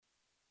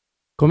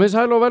Komið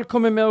sæl og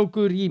velkomin með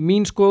okkur í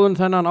mín skoðun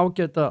þennan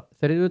ágæta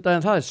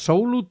þriðjudaginn. Það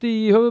sól úti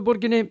í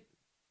höfuðborginni,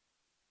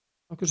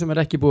 okkur sem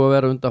ekki búið að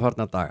vera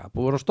undanfarna daga.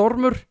 Búið að vera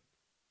stormur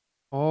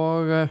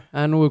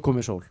en nú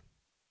komið sól.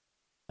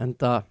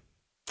 Enda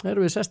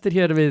erum við sestir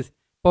hér við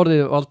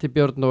borðið Valtý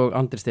Björn og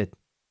Andri Steinn.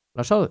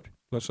 Blessaður.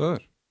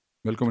 Blessaður.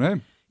 Velkomin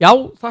heim. Já,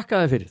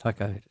 þakka þér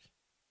fyrir.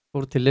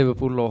 Fór til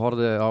Liverpool og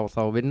horfði á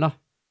þá vinna.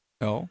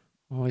 Já.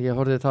 Og ég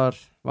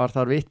var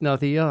þar vitni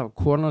að því að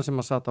konan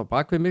sem satt á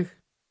bakvið mig,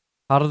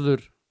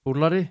 harður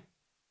búllari,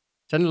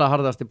 sennilega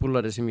harðasti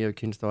búllari sem ég hef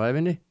kynst á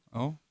ævinni.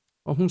 Já.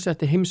 Og hún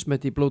setti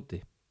heimsmet í blóti.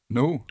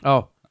 Nú?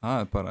 Já.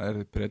 Það bara,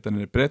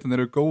 Bretarnir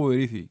eru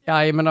góðir í því.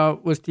 Já, ég meina,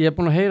 ég er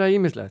búin að heyra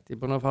ýmislegt. Ég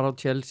er búin að fara á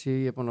Chelsea,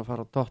 ég er búin að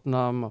fara á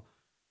Tottenham,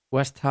 og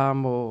West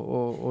Ham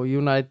og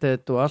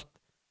United og allt.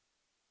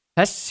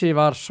 Þessi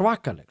var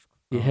svakaleg.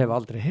 Ég hef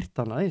aldrei heyrt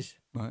hana eins.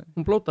 Nei.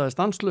 Hún blótaði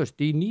stanslaust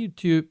í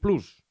 90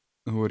 plus.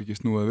 Þú er ekki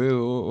snúið við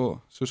og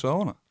sussa á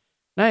hana?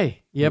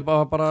 Nei, ég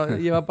var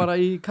bara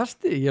í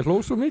kasti, ég hló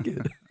svo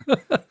mikið.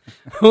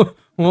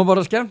 Hún var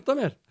bara skemmt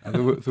að mér.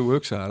 Þú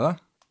hugsaði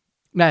það?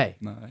 Nei.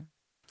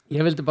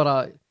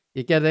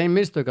 Ég gerði ein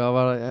mistök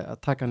að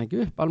taka hann ekki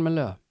upp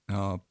almennilega.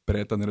 Já,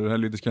 Bretarnir eru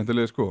helviti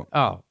skemmtilega sko.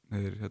 Já.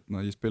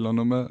 Ég spila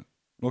hann með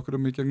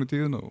nokkurum í gegnum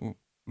tíðina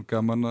og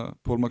gaman að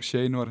Paul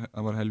McShane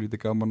var helviti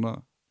gaman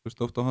að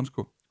hlusta oft á hann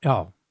sko.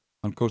 Já.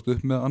 Hann komst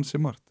upp með ansi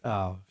margt.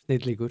 Já,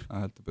 snillíkur.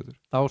 Það heldur betur.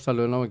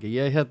 Dásalegu ná ekki.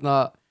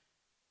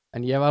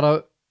 En ég var að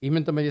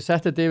ímynda mig, ég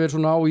setti þetta yfir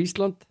svona á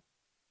Ísland,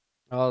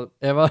 að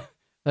ef að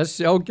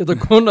þessi ágæta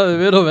kona hefði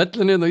verið á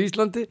vellinni á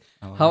Íslandi,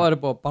 það væri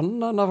búið að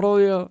banna hana frá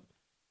því að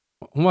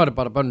hún væri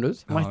bara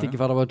bönnuð, mætti ekki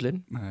fara á völlin.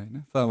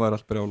 Nei, það var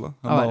allt brjála.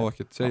 Það má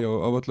ekkert segja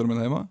á völlunum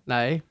en heima.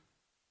 Nei,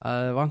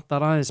 það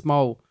vantar aðeins smá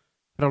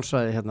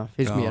frjálsræði hérna,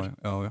 finnst mér.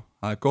 Já.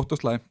 Það er gott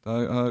og slæmt.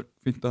 Það er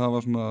fínt að hafa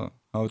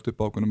þetta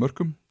upp ákveðnum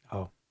mörkum.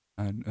 Já.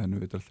 En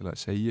við veitum alltaf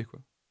að segja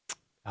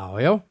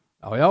eitthvað.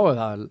 Já,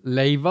 það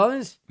leifa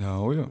þess. Já.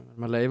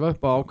 Maður leifa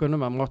upp á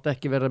ákveðnum, maður mátti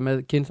ekki vera með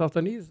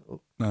kynþáttan í.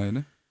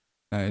 Nei,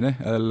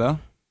 eðlilega.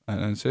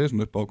 En segja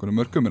svona upp á ákveðnum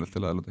mörkum er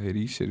alltaf að láta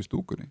heyra í sér í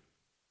stúkunni.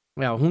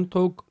 Já, hún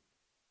tók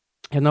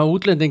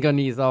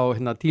útlendingan í þá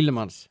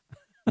Tílemanns.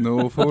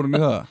 Nú fór hún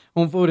í það?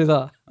 Hún fór í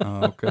það.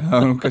 Ok, það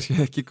var nú kannski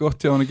ekki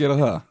gott hjá hann að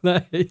gera það.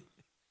 Nei.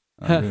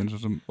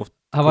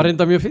 Það var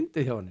reynda mjög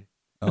fyndið hjá henni.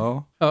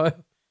 Já.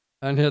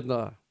 En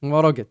hún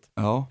var ágætt.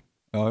 Já.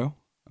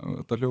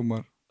 Þetta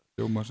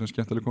hljómar sem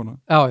skemmtileg kona.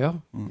 Já.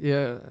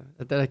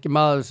 Þetta er ekki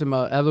maður sem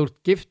að ef þú ert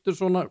giftur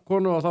svona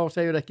konu og þá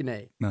segir ekki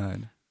nei.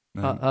 Nei.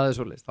 Það er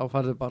svoleiðis. Þá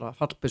farðu bara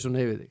fallbyssun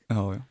yfir þig.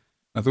 Já.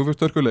 En þú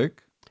fyrst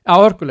hörkuleik? Já,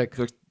 hörkuleik.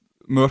 Þú fyrst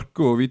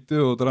mörku og víti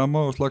og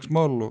drama og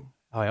slagsmál og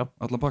já.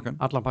 Allan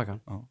pakkan.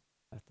 Já.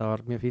 Þetta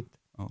var mjög fínt.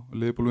 Já,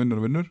 Liverpool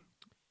vinnur.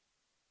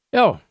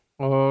 Já,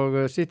 og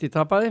City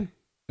tapaði.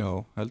 Já,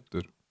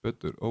 heldur,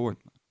 betur,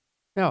 óvænt.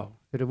 Já,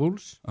 fyrir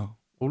Wolves. Já.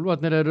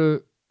 Úlfarnir eru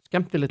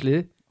skemmtilegt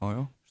lið.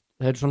 Já.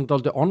 Það eru svona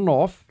dálítið on og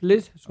off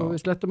lið, svo við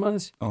slettum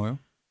aðeins. Já.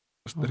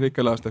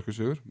 Hrikalega sterkur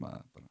sigur.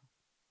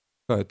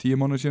 Hvað 10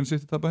 mánuðir síðan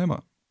City tapaði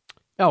heima?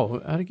 Já,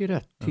 það er ekki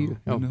rétt, 10.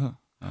 Já.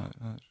 Það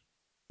er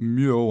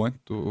mjög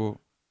óvænt og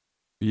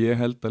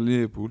ég held að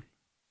Liverpool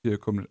séu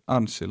komnir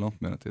ansi langt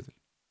með þetta titil.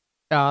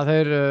 Já,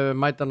 þeir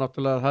mæta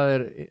náttúrulega, það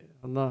er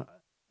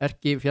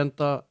erki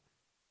fjanda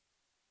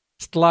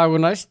slagu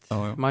næst,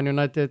 Man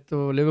United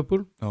og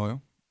Liverpool. Já.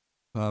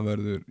 Það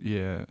verður,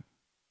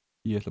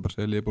 ég ætla bara að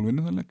segja Liverpool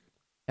vinnur þannig.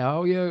 Já,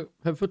 ég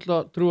hef fulla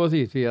trú á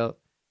því að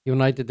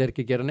United er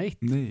ekki að gera neitt.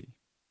 Nei,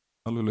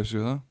 alveg lausið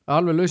við það.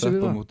 Alveg lausið við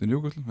það. Þetta á móti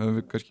Newcastle, hefum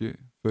við kannski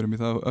förum í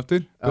það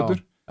eftir, betur.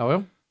 Já.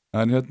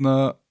 En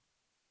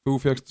þú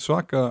fékkst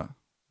svaka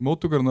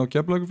móttökurinn á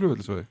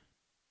Keflavíkurflugvelli, svo.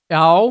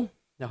 Já.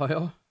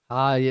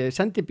 Ég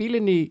sendi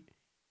bílinn í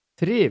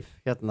þrif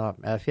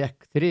eða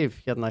fekk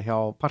þrif hjá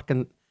Park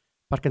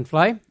and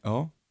Fly.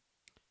 Já.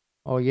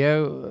 Og ég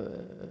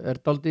er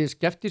dálítið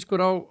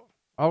skeptískur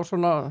á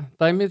svona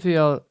dæmi því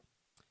að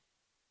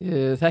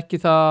ég þekki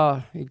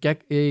það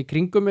í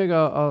kringum mig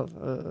að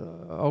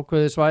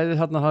ákveði svæði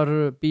það eru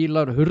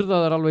bílar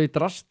hurðaðar alveg í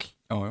drasl.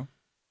 Já.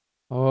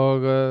 Og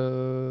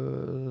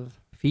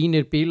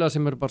fínir bílar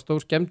sem eru bara stór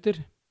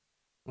skemmtir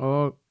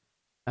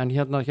en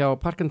hjá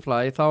Park and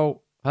Fly það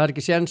er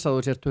ekki séns að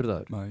þú sért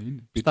hurðaður. Nei.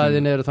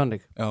 Stæðin eru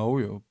þannig. Já,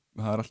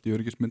 það er allt í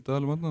öryggismyndað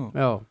alveg.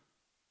 Já.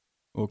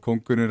 Og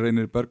kóngurinn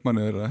Reynir Bergmann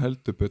er að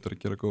heldur betur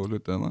að gera góða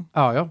hluti en það.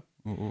 Já.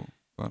 Og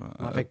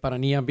það fekk bara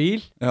nýjan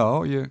bíl. Já,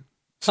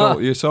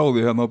 ég sá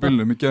því hérna á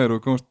bílnum í gær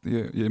og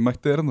ég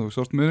mætti og þú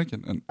sást mig ekki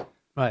en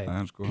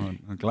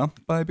hann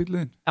glampaði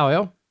bílinn.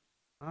 Já.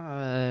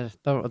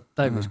 Það er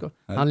dæmi sko.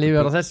 Hann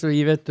lífið á þessu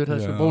í vetur,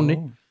 þessu bóni.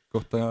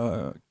 Gott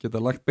að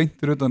geta lagt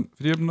beintir utan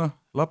fríöfna,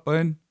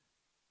 lappað inn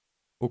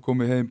og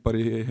komið heim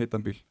bara í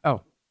heitan bíl. Já,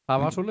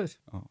 það var svoleiðis.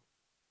 Já,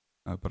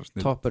 það er bara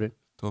snill.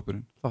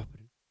 Toppurinn.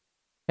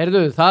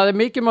 Heyrðu, það er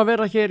mikið að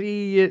vera hér í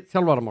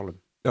þjálfaramálum.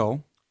 Já.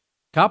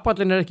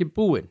 Kapallinn er ekki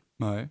búinn.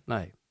 Nei.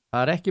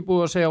 Það er ekki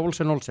búið að segja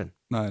Olsen.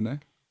 Nei.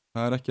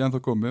 Það er ekki ennþá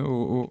komið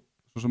og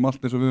svo sem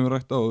allt eins og við höfum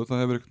rætt á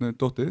það hefur einhvern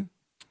veginn dottið.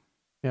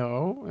 Já,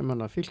 ég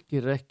manna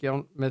Fylkir ekki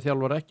með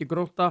þjálfar ekki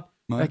Grótta,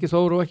 ekki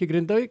Þór og ekki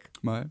Grindavík.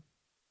 Nei,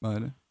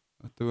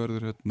 þetta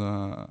verður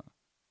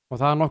Og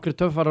það nokkri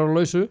töffarar á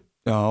lausu.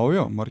 Já,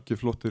 margir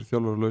flottir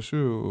þjálfarar á lausu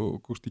og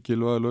Gústi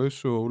Gylfaði laus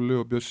og Óli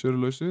og Bjössi eru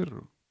lausir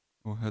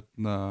og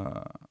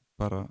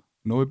bara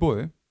nóg í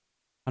boði.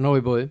 Nóg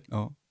í boði.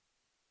 Já.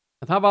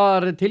 En það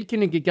var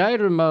tilkynning í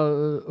gær að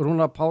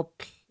Rúnar Páll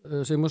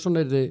Sigmundsson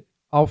yrði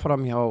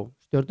áfram hjá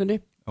Stjörnunni.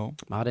 Já.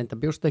 Maður reynda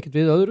bjóst ekkert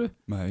við öðru.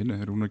 Nei,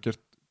 Rúnar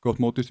gert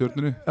gott mót í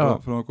Stjörnunni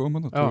frá að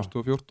koma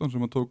 2014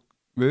 sem hann tók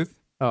við.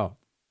 Já.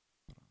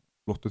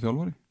 Flottu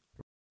þjálfari.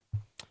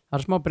 Það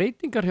er smá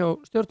breytingar hjá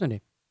Stjörnunni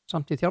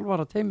samt í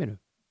þjálfara teiminu.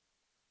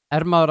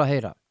 Er maður að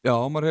heyra? Já,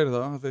 maður heyri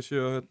það. Þeir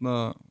séu að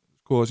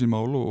skoða sín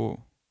mál og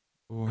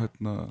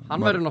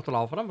hann verður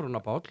náttúrulega áfram,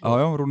 Rúnar Páll.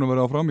 Já, Rúnar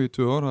verður áfram í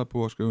 2 ár, það er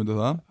búið að skrifa undir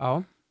það. Já.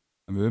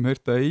 En við höfum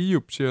heyrt að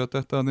Eyjup sé að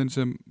detta hann inn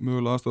sem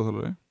mögulega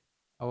aðstoðarþjálfari.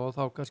 Já, og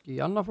þá kannski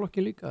í annar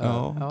flokki líka. Já,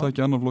 það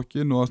ekki annar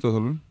flokkin og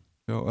aðstoðarþjálfun.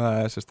 Já,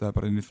 það er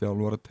bara inn í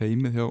þjálfara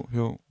teimið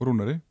hjá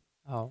Rúnari.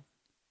 Já.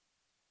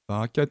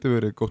 Það gæti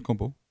verið gott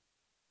kombo.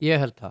 Ég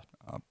held það.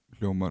 Ja,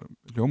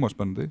 hljómar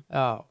spennandi.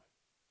 Já.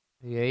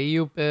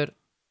 Eyjup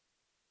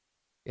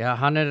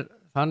hann er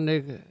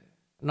þannig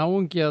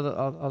náungi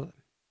að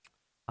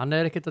hann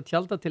er ekkert að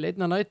tjalda til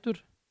einna nætur.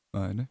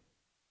 Nei.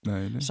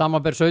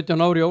 Samanber 17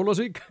 ári í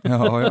Ólafsvík. Já,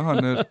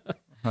 hann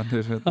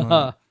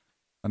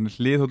er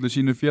hliðhóllu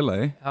sínu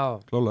félagi. Já.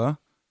 Klálega.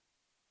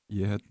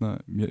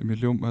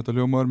 Þetta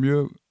hljómar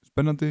mjög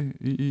spennandi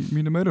í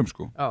mínum eyrum,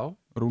 sko. Já.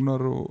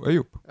 Rúnar og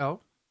Eyjup. Já,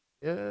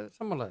 ég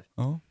sammálaði.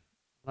 Já.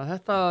 Þannig að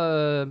þetta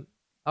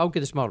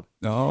ágætismál.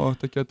 Já,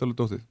 þetta geti alveg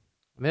dóttið.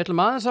 Við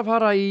ætlum aðeins að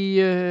fara í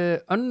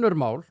önnur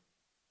mál.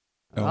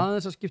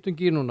 Aðeins að skiptum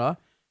gír núna.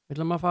 Við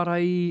ætlum að fara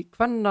í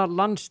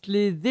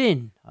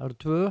kvennalandsliðin. Það eru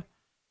 2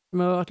 sem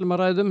við ætlum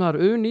að ræða það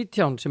eru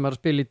U19 sem er að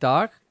spila í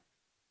dag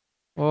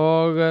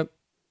og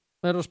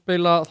þær eru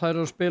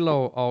að spila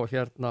á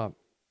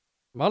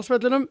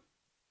Valsvellinum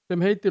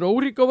sem heitir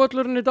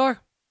Órigávöllurinn í dag.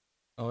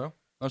 Já,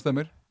 það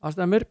stemmir.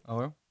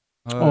 Já.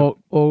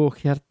 Og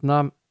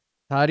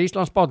það er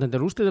Íslands bát, þetta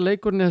er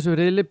úrslitaleikurinn í þessu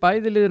riðli,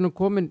 bæði liðinu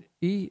komin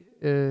í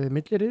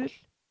milliriðil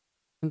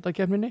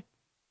undankeppninni.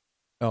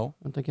 Já.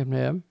 Undankeppni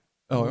EM.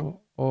 Já.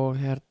 Og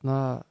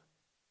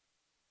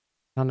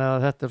þannig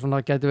að þetta er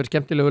svona, gæti verið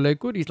skemmtilegu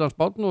leikur, Íslands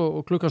bát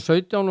og klukkan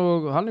 17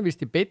 og hann er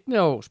vist í beinni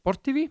á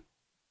Sport TV.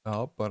 Já,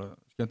 bara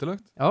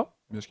skemmtilegt. Já.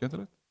 Mjög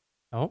skemmtilegt.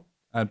 Já.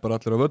 En bara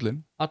allir á völlin.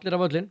 Allir á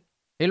völlin.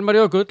 Hilmar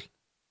Jökull.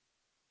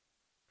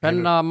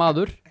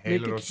 Kvennamaður.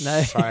 Heilur og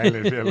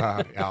sælir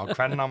félagar. Já,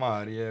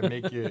 kvennamaður. Ég er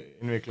mikið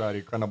innviklaður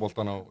í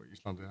kvennaboltan á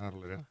Íslandi. Það er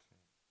alveg rétt.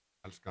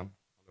 Elskan.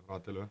 Alveg frá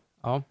til.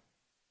 Já.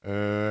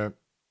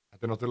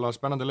 Þetta er náttúrulega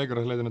spennandi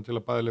leikur að leitinu til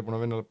að bæðilega búin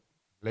að vinna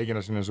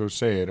leikina sinni eins og þú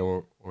segir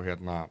og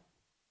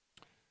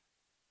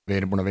við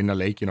erum búin að vinna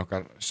leikin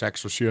okkar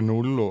 6 og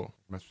 7-0 og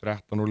með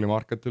 13-0 í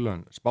markatölu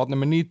en Spátn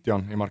með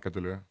 19 í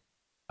markatölu.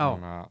 Já.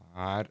 Þannig að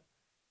það er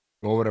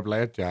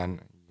ofureflega etja en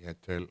ég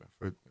til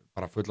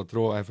bara fulla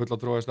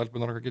tróði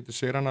stelpunar okkar getur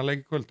sér hann að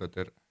leiki kvöld. Þetta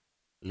er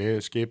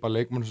skipa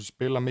leikmenn sem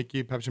spila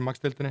mikið í Pepsi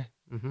Max-deildinni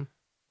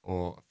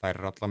og þær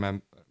eru alla með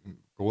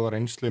góða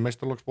reynslu í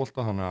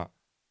meistarlóksbolta þannig að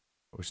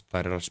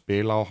þær eru að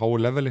spila á háu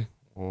leveli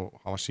og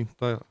hafa sýnt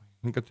að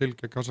hinga til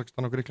gegn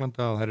Kazakstan og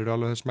Gríklandi að þær eru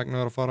alveg þess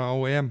megnuðar að fara á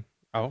EM.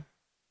 Já.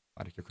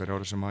 Það er ekki hverju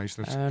ári sem að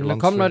íslensk landslið...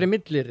 En komnar í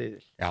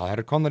milliriðil. Já, það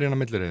eru komnar í hana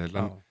milliriðil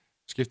en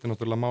skiptir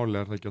náttúrulega máli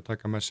er það ekki að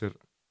taka með sér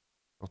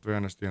gott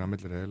veganest í hana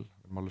milliriðil.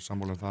 Við erum alveg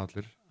sammála það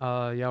allir.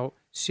 Já,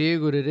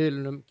 sigur í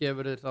riðlunum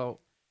gefur þér þá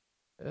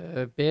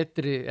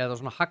betri eða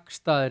svona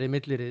hagstæðir í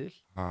milliriðil.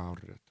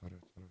 Rétt.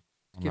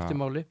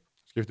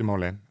 Skiptir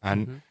máli.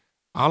 En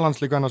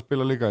A-landslið að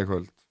spila líka í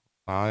kvöld.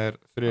 Það er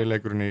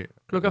þriðleikurinn í...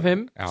 Klukkan 5,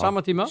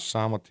 sama tíma.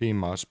 Sama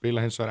tíma, að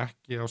spila hins vegar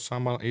ekki í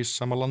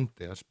sama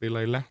landi, að spila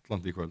í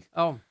Lettlandi í kvöld.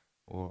 Já.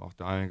 Og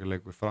átti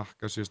æfingarleik við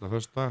Frakka síðasta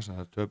föstudag, sem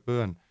það töpuð,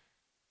 en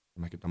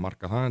við ekki að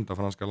marka það, en það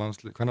franska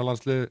landslið,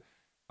 kvennalandslið,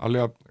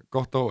 alveg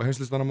gott á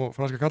heimslistanum og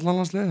franska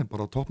kallanlandslið,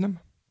 bara á toppnum.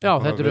 Já,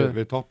 þetta eru...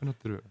 Við toppinu,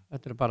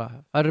 þetta eru bara,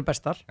 það eru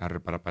bestar. Það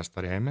eru bara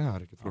bestar í heimi, það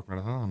er ekki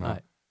flóknara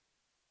það.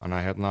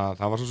 Þannig að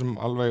það var svo sem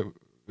alveg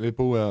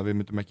viðbúið að við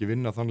myndum ekki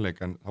vinna þann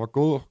leik, en það var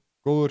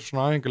góður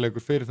svona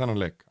æfingarleikur fyrir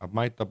þennan leik að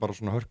mæta bara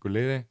svona hörku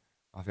liði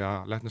af því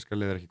að lettneska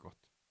liði er ekki gott.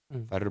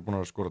 Þær eru búin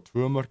að skora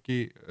 2 mörk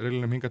í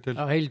riðlinum hingað til.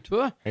 Já, heil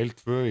 2. Heil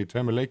 2 í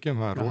 2 leikjum,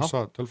 það er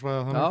rosa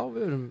tölfræði þannig. Já,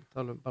 við erum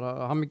talum bara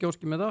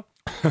hammingjóski með það.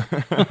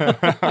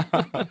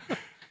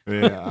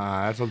 Það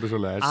er svolítið svo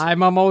leiðis.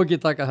 Maður má ekki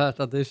taka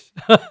þetta þess.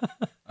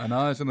 En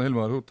aðeins en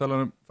Hilmar, þú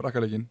talar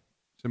Frakkaleikin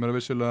sem er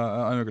vissulega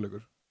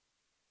æfingarleikur.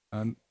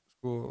 En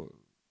sko,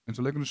 eins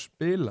og leikunum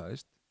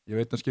spilaðist, ég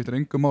veit að skiptir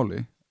engu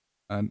máli,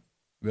 en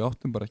við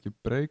áttum bara ekki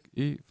breyk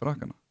í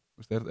Frakkana.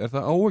 Er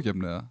það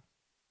áhugjefni eða?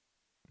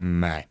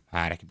 Nei,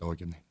 það er ekkert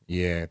áhugjefni.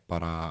 Ég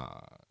bara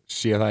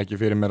sé það ekki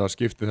fyrir mér að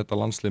skipti þetta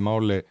landslið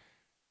máli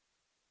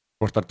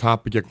hvort þær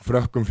tapi gegn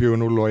Frökkum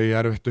 4-0 og ég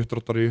erfitt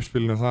uppdráttar í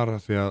uppspilinu þar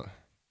því að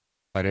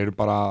þær eru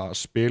bara að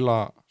spila,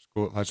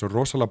 sko, það er svo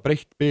rosalega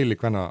breytt bil í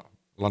hvenna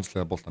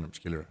landsliða boltanum,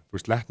 skilur. Þú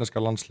veist,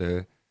 lettneska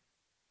landsliði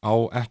á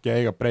ekki að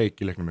eiga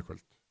breyk í leiknum í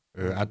kvöld.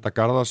 Edda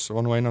Garðars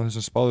var nú eina af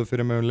þessum spáðu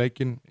fyrir mig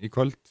leikinn í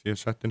kvöld. Ég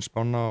sett inn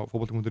spána á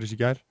fótbolti.is í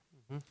gær.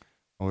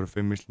 Það voru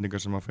 5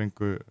 Íslendingar sem að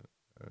fengu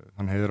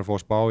hann heiður að fá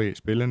að spá í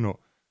spilin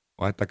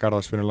og Edda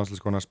Garðars fyrir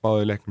landsliðskona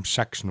spáði leiknum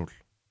 6-0,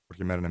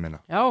 hvorki meira en minna.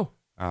 Já,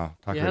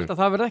 ég held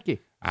að það verði ekki.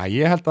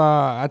 Ég held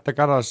að Edda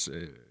Garðars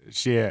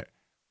sé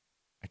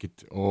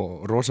ekkit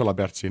og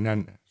rosalega bjartsýn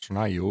en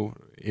svona, jú,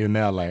 yfir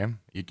meðalagi.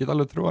 Ég get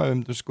alveg trú að við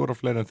myndum skora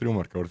fleiri en 3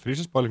 mörk. Það voru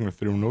 3 spáleiknum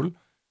 3-0,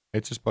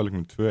 1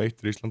 spáleiknum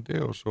 2-1 fyrir Íslandi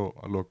og svo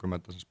að lokum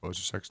þetta sem spáði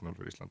þessu 6-0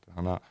 fyrir Íslandi.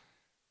 Þannig að,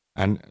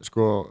 en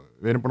sko,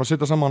 við erum búin að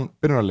setja saman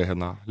byrjunarlið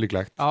hérna,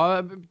 líklegt.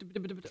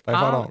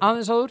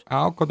 Aðeins áður.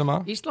 Já, hvað er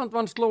maður? Ísland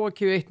vann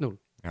Slóvakíu 1-0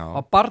 Já, á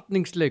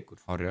barningsleikur.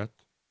 á rétt.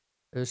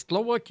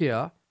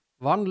 Slóvakía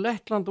vann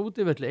Lettland á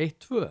útivelli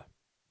 1-2.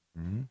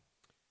 Mm.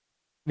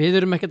 Við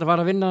erum ekkert að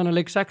fara að vinna þennan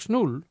leik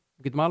 6-0.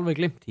 Við getum alveg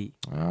glimt í.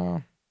 Já.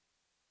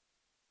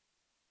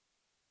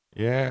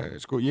 Ég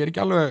er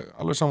ekki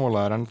alveg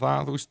sammálaður en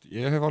það, þú veist,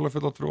 ég hef alveg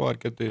full á trú að þær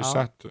geti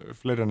sett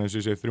fleiri en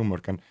þessu 3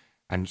 mörk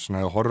en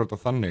svona ef þú horfir þetta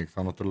þannig þá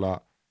náttúrulega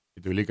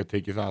getum við líka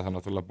tekið það er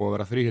náttúrulega búið að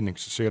vera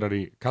þríhyrningssigrar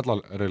í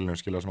kallareilunum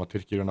skilur sem að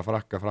Tyrkir vinna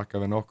frakka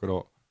við nokkur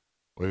og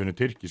við vinnum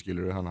Tyrki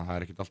skilur þannig að það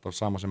er ekkit alltaf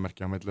sama sem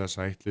merkja á milli þess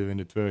að eitt lið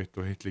vinni 2-1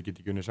 og hitt lið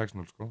geti ekki unnið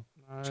 6-0 sko.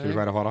 Skilur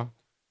hvað er að fara?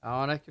 Já,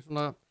 en ekki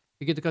svona,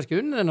 við getum kannski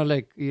unnið þennan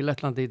leik í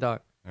Lettlandi í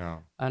dag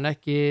en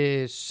ekki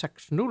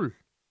 6-0.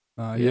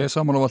 Ég er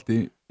sammála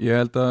Valtý, ég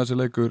held að þessi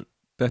leikur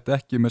þetta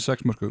ekki með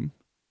 6 mörkum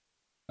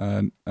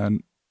en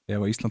ef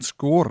að Ísland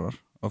skorar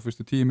á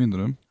fyrstu 10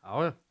 mínútunum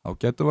þá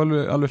getur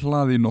við alveg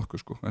hlaði í nokkuð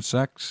sko. En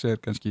 6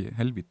 er kannski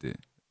helvíti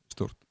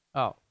stórt.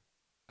 Já.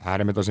 Það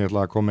er einmitt að sem ég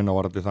ætla að koma inn á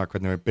varandi það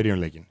hvernig við byrjum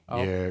leikinn.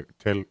 Ég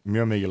tel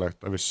mjög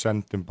mikilvægt að við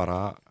sendum bara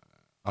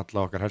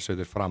alla okkar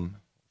hersveitir fram,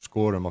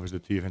 skorum á fyrstu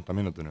 10-15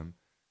 mínútunum.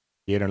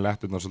 Gerum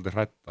Letturnar svolítið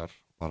hrættar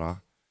bara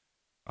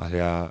að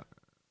því að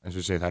eins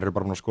og ég segi þær eru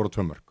bara búin að skora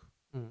 2 mörk.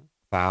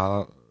 Það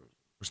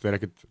er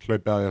ekkert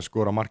hlaupið að því að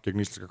skora mark gegn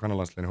íslenska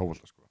kvennalandsliðinu í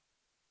fótbolta sko.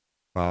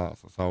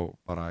 Þá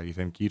bara í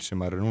þeim gýr sem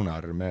það eru núna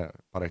það eru með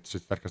bara eitt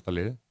sitt sterkasta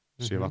lið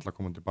séu allar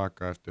komið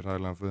tilbaka eftir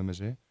hræðilegan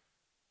föðumissi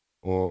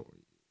og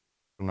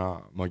svona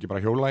má ekki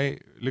bara hjóla í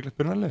líklegt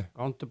byrjunarlið.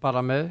 Gándu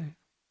bara með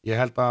Ég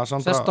held að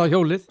sesta á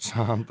hjólið.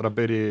 Sandra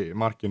byrji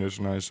markinu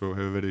svona eins og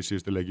hefur verið í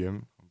síðustu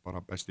leikjum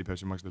bara best í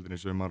Pepsi Max-deildinni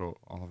í sumar og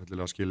á það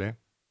fyllilega skili.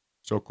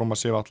 Svo koma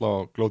Sif allar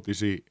og Glódís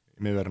í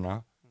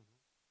miðverðina.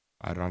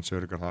 Það eru hans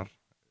öryggar þar.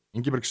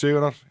 Ingiberg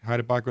Sigurðar,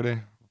 hægri bakverði,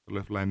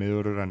 löflaði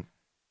miðurur en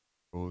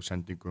góð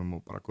sendingum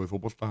og bara góð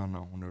fótbolta,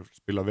 hún hefur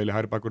spilað vel í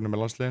hægri bakverðinu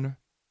með landsliðinu.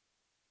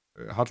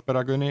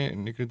 Hallberga Guðni,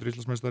 nýkrýndur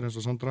Íslandsmeistari eins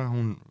og Sandra,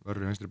 hún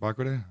verður í vinstri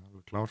bakverði,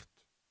 alveg klárt.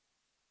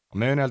 Á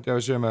meðinni held ég að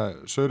við séum með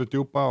Söru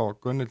Djúpa og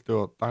Gunnhildi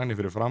og Dagný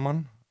fyrir framann.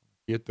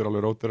 Getur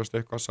alveg rótirast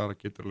eitthvað, Sara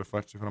getur alveg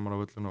fært sig framann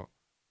á völlin og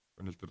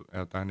Gunnhildur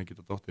eða Dagný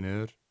getur dottið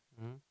niður.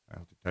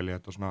 Ég telji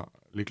þetta svona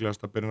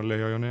líklegasta byrjunarlið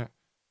hjá Jóni.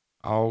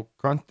 Á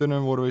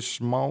kantinum voru við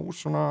smá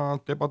svona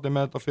debati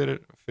með þetta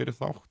fyrir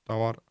þátt.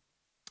 Það var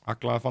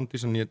Agla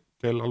Fandís en ég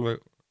tel alveg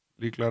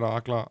líklega að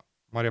Agla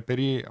Marja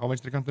byrji á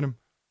vinstri kantinum.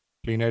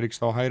 Hlín Eiríks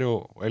á hægri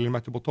og Elín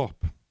Metti upp á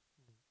topp.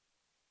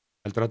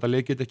 Heldur þetta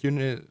lið geti ekki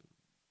unnið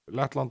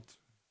Lettland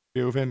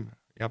 4-5,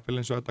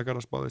 jafnvel eins og þetta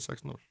Garðars spáði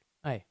 6-0.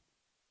 Nei.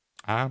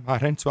 Það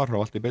er hreint svar frá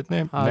allt í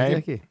beinni.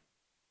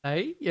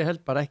 Nei, ég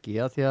held bara ekki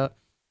því að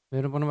við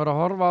erum búin að vera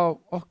að horfa á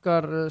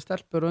okkar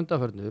stelpur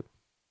undanförnu.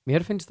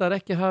 Mér finnst það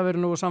ekki hafa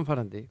verið nógu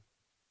samfærandi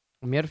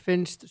og mér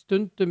finnst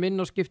stundum inn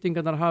á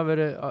skiptingarnar hafa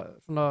verið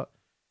svona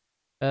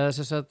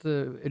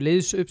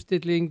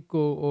liðsuppstilling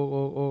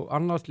og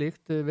annað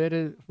slíkt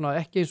verið svona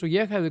ekki eins og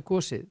ég hefði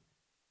kosið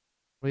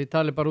og ég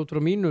tali bara út frá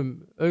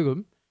mínum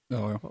augum. Já.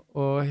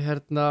 Og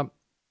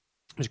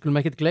við skulum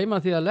ekkert gleyma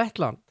því að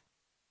Lettland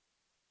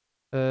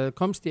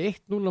komst í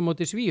 1-0 á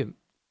móti Svíum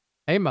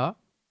heima,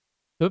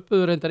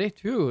 töpuðu reyndar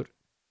 1-4.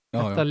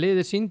 Þetta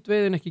liði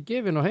síndveiðin ekki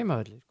gefin á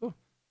heimavelli sko.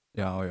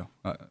 Já.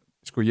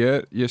 Sko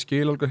ég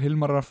skil alveg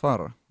Hilmar að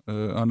fara.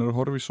 Hann er að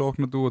horfa í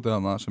sóknardúi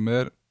sem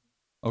er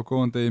á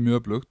góðan degi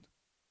mjög öflugt.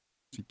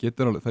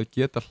 Það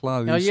geta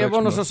hlaðið í 6. Já, ég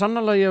vona svo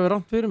sannarlega að ég hef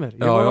rangt fyrir mér.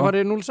 Ég vona að fara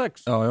í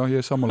 0-6. Já,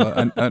 ég er sammála.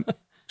 En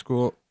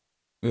sko,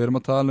 við erum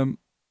að tala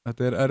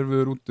þetta er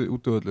erfiður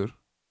útivöllur.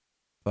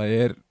 Það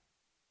er,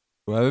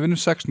 sko, ef við vinnum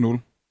 6-0,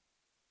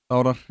 þá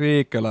er það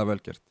hrikalega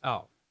velgert. Já.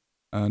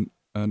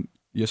 En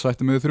ég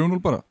sætti mig við 3-0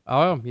 bara.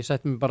 Já, ég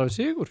sætti mig bara við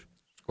sigur.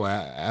 Sko,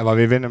 ef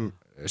við vinnum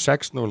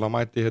 6-0, þá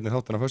mæti hérna í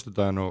þáttina á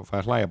föstudaginn og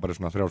fæði hlæja bara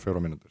svona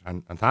 3-4 mínútur.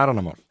 En það er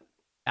annar mál.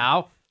 Já,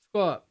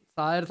 sko,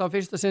 það er þá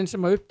fyrsta sinn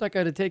sem að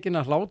upptakari tekin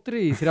að hlátri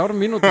í 3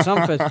 mínútur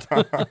samfellt.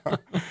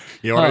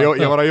 Ég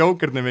var að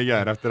jókernum í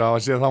gær eftir að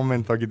sé þá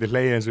mynd þá get ég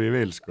hlegið eins og ég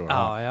vil, sko.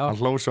 Já. Hann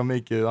hló svo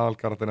mikið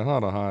aðalkarakterinn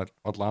þar að það er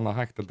alltaf annað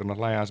hægt heldur en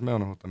að hlæja aðeins með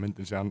honum þótt að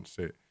myndin sé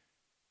ansi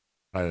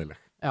hræðileg.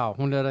 Já,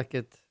 hún er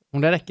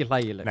ekki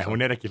hlægileg. Nei,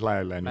 hún er ekki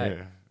hlægileg en ég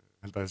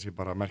held að það sé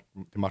bara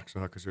til marks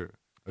um það hversu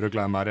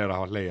ruglaði maður er að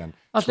hafa hlegið.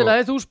 Allt í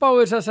lagi, þú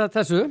spáir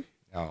þessu?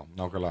 Já,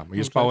 nákvæmlega. Og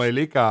ég spáði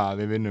líka að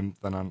við vinnum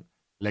þennan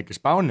leik í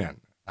Spáni en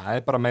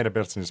það bara meira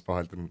bjartsýnisspá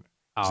heldur en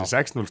þessi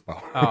 6-0 spá.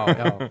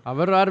 Já, það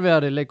verður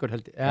erfiðari leikur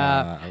held ég.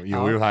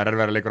 Jú, það er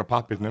erfiðari leikur á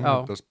pappírnum,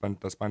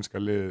 þetta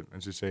spænska lið,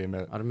 eins og ég segi,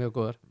 með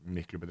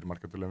miklu betri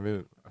markatölu en við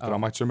eftir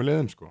að mætt sömu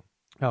liðum, sko.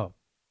 Já.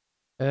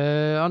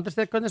 Andri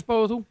Steinn, hvernig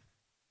spáðu þú?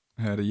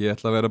 Herri, ég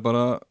ætla að vera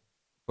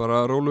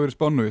bara rólegur í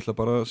spánu, ég ætla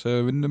bara að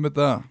segja vinnum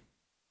þetta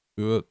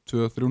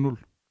 2-3-0.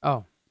 Já.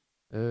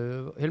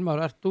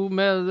 Hilmar, ert þú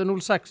með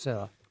 0-6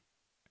 eða?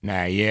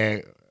 Nei,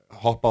 ég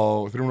hoppa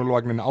á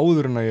 3-0-vagnin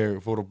áður en að ég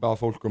fór og bað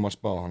fólk að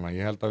spá, þannig að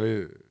ég held að við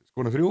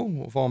skorum 3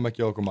 og fáum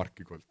ekki á okkur mark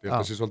í kvöld. Ég held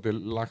að það sé svolítið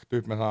lagt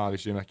upp með það að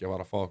við séum ekki að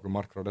vara að fá okkur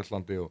mark frá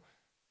Lettlandi og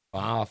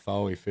það þá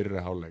í fyrri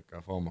hálfleik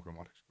að fáum okkur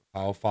mark. Sko.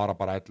 Þá fara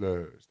bara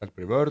 11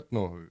 stelpur í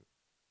vörn og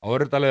þá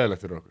er þetta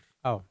leiðilegt fyrir okkur.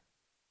 Já.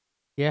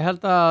 Ég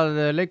held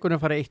að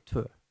leikurinn fari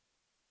 1-2.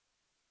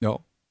 Já.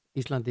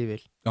 Íslandi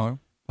vil. Já.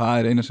 Það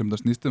er eina sem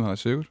það snýst það er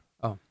sigur.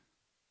 Já.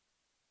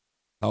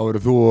 Þá eru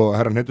þú og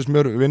herran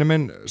Heitusmjör, vinur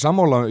minn,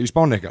 sammála í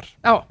spáni ykkar.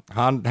 Já.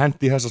 Hann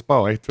hendi í þessa spá,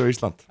 1-2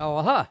 Ísland. Já,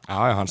 það? Já,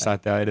 hann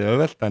sætti að það er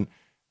auðvelt,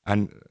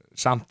 en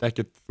samt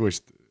ekkert, þú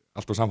veist,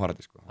 allt úr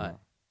samfærandi, sko. Nei.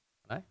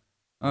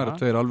 Það eru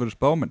 2 alvöru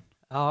spáminn.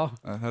 Já.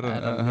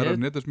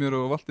 Herran Heitusmjör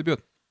og Valdi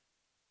Björn.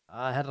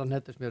 Herran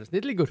Heitusmjör er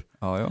snillingur.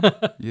 Já,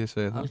 ég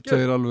segi það.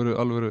 2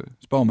 alvöru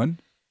spámenn.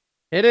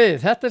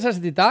 Heyri, þetta er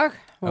sérst í dag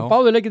og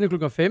báðu leikinu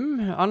klukkan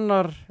 5,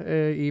 annar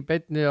í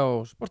beinni á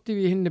Sport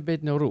TV, hinn í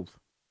beinni á RÚV.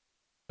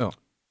 Já.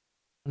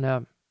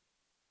 Þannig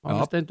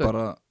að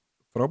bara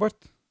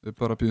frábært. Við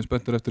bara býðum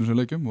spenntur eftir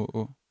þessum leikjum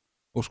og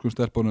óskum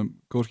stelpunum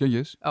góðs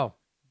gengis. Já,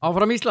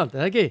 áfram Ísland,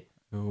 eða ekki?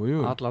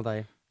 Jú. Allan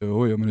dagi.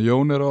 Jú,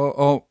 Jón er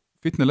á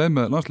fínni leið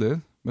með landslið,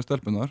 með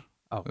stelpunar.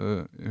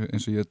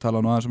 Eins og ég tala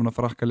nú aðeins að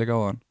frakka leika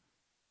á hann.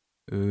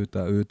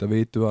 Auðvitað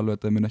veitum við alveg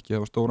að það mun ekki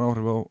hafa stóra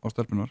áhrif á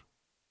stelpunar.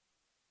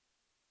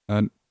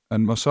 En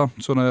maður samt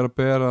svona er að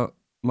bera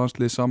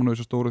landslið saman á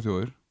þessu stóru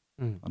þjóðir.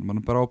 Þannig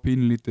maður bara á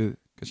pínlítið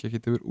kannski ekki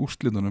yfir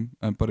úrslitunum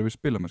en bara yfir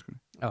spilamennskunni.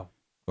 Já.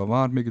 Það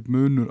var mikill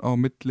munur á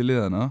milli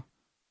liðana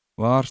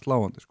var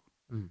sláandi sko.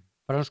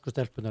 Frönsku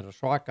stelpunar er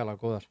svakalega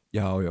góðar.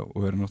 Já, og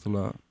við erum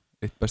náttúrulega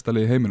eitt besta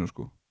lið í heiminum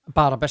sko.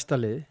 Bara besta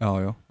lið.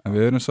 Já, en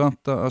við erum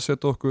samt að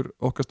setja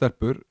okkar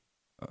stelpur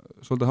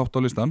svolítið hátt á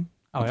listan.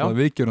 Já.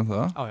 Við gerum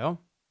það. Já.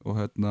 Og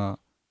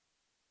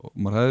og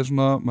maður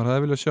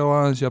hefði viljað sjá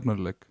aðeins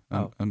jafnari leik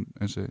en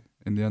eins og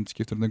inn í end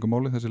skiptir þetta engum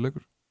máli þessi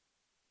leikur.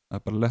 Það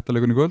er bara letta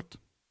leikun í kvöld.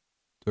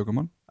 Tökum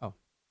hann. Já.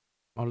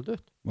 Máli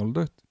dött.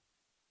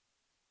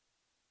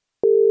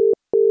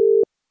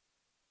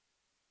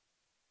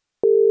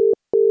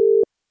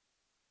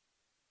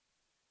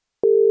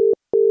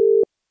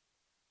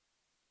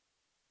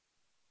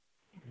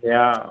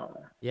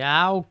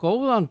 Já,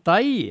 góðan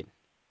daginn.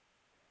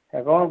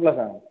 Góðan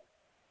blessaðan.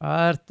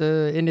 Hvað ertu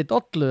inn í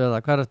dollu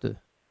eða hvað ertu?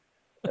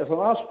 Það er svo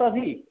alltaf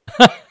því.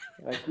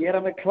 Að gera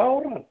mig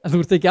kláran. Þú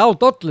ert ekki á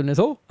dollunni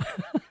þó?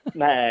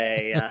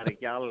 Nei, ég er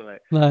ekki alveg.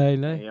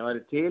 Nei. Ég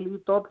væri til í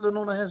dollu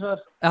núna hins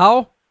vegar. Já,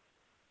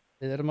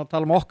 við erum að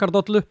tala um okkar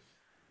dollu.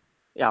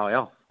 Já.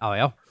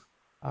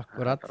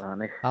 Akkurat.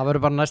 Það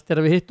verður bara næst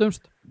þegar við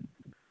hittumst.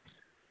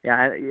 Já,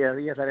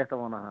 ég ætla rétt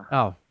að vona það.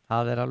 Já,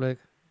 það er alveg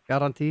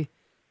garantí.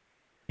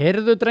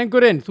 Heyrðu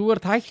drengurinn, þú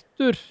ert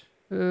hættur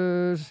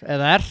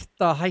eða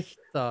ert að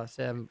hætta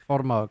sem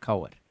formaður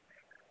KR?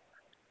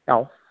 Já,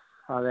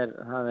 það er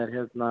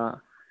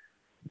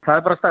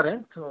bara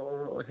starrent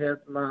og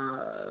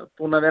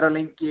búin að vera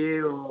lengi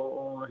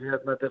og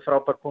þetta er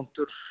frábær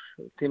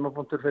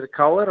tímapunktur fyrir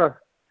KR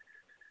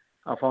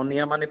að fá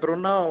nýja mann í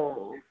brúna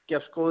og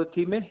gefst góðu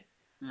tími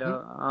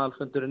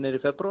aðalfundurinn er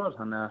í febrúar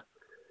þannig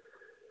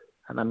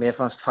að mér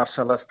fannst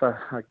farsalast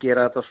að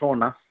gera þetta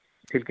svona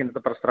tilkynna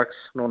þetta bara strax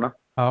núna.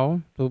 Já,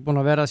 þú er búin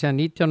að vera síðan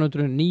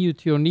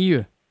 1999.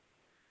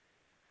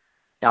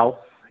 Já,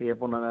 ég er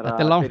búin að vera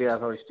að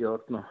byrja þá í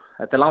stjórn og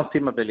þetta er langt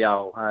tímabil, já,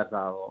 það er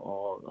það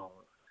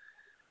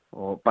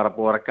og bara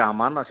búið að vera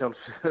gaman að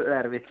sjálfsögðu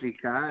erfitt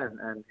líka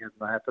en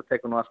þetta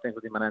tekur nú allt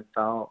einhvern tímann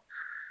enda og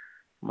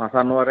maður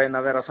þarf nú að reyna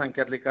að vera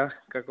sanngjarn líka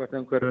gagnvart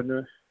umhverfinu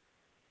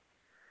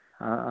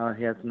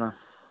að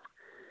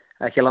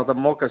ekki láta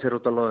móka sér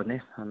út á lóðinni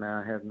þannig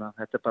að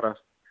þetta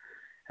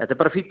er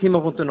bara fínn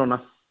tímapunktur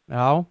núna.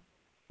 Já,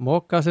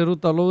 móka sér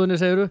út á lóðinni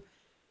segirðu.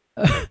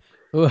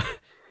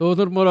 Þú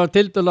þurfum að vera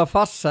tiltölulega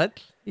farsæll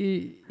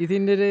í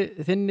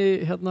þinni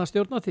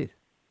stjórnartíð.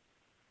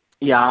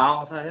 Já,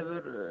 það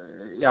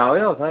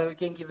hefur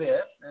gengið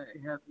vel.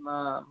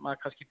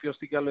 Maður kannski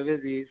bjóst ekki alveg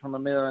við í svona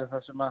miðað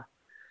það sem að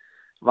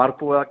var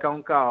búið að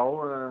ganga á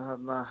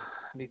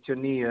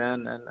 99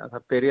 en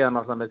það byrjaði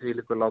náttúrulega með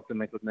þvílíku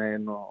látum einhvern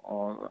veginn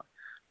og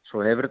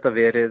svo hefur þetta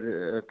verið,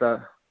 þetta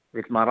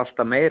vill maður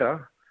alltaf meira.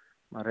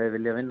 Maður hefur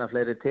viljað vinna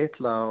fleiri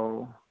titla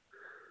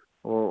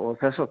og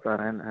þess og það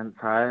en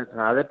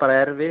það er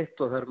bara erfitt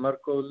og það er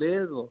mörg góð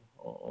lið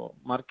og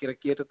margir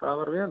að gera þetta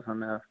afar vel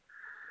þannig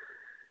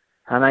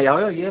að já,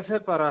 ég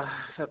fer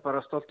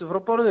bara stoltur frá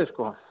borðið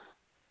sko.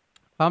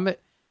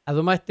 Ef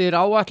þú mættir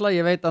áætla,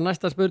 ég veit að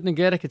næsta spurning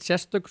er ekkert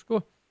sérstök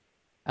sko,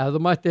 ef þú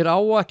mættir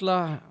áætla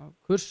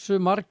hversu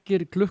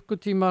margir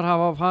klukkutímar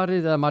hafa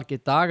farið eða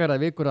margir dagar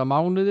eða vikur eða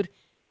mánuðir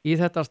í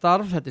þetta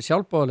starf, þetta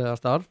sjálfboðaliða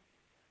starf.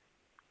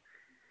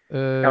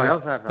 Já, það er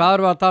það. Hvað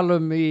erum við að tala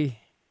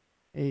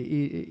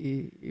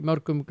í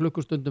mörgum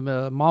klukkustundum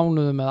eða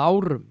mánuðum eða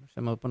árum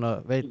sem að búin að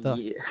veita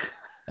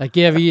að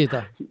gefa í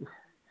þetta?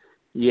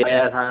 Það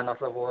er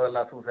náttúrulega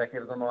voðalega, þú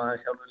þekkir þetta nú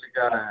aðeins sjálfur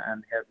líka, en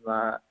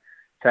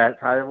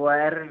það er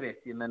voða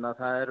erfitt. Ég meina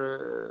það eru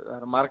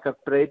margar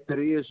breytur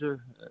í þessu.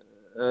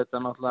 Þetta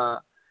náttúrulega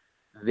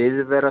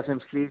viðvera sem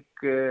slík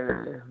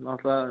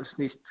náttúrulega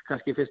snýst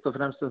kannski fyrst og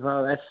fremst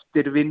það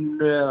eftir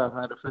vinnu, eða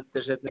það eru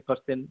fundir seinni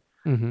partinn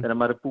þegar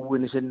maður er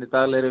búinn í sinni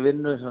daglegri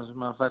vinnu sem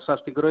maður fær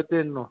salt í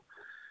grautinn og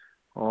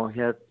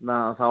þá er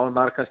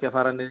maður kannski að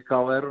fara niður í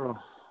KR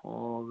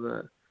og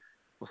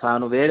það er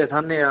nú verið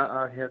þannig að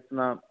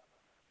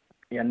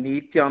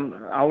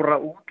 19 ára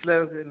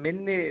útlegð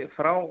minni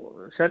frá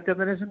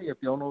Seltjarnarnesinu. Ég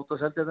bjó nú út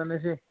á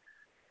Seltjarnarnesi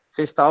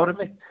fyrsta árið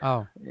mitt.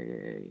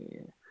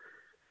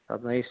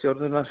 Þarna í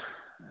stjórnunar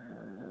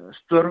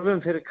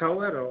störfum fyrir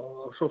KR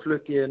og svo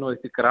flökk ég nú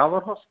upp í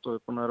Grafarholt og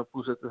er búin að vera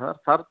búsettur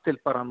þar til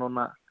bara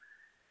núna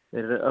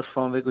fyrir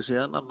örfáum viku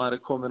síðan að maður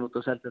er komin út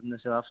á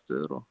Seltjarnarnesið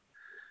aftur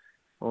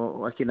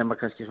og ekki nema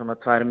kannski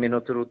svona 2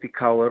 mínútur út í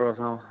KR og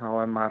þá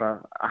er maður að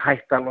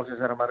hætta loksins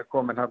þegar maður er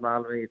komin hérna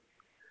alveg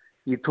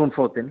í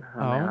túnfótinn.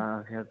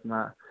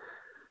 Þannig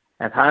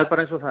en það er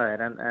bara eins og það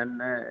er en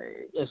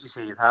eins og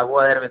segi, það er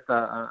voða erfitt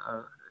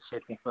að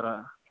setja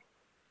einhverja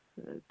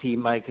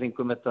tíma í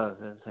kringum þetta.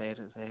 Þeir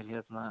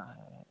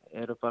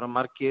eru bara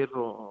margir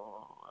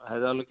og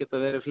hefði alveg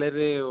getað verið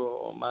fleiri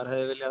og maður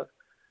hefði viljað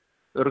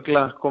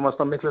örugglega komast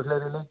á miklu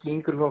fleiri leiki í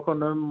yngri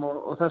flokkunum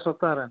og þess og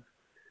þar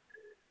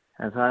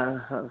en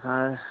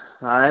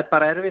það er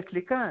bara erfitt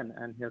líka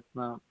en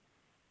þetta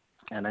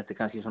er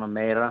kannski svona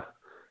meira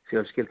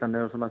fjölskyldan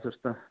eða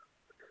svona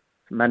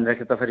menn er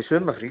ekkert að fara í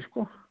sumarfrí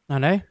sko.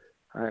 Nei.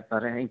 Það er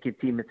bara engin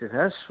tími til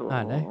þess og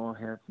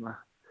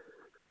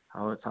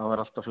þá er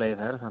alltaf fleiri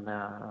þær, þannig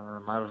að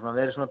maður er svona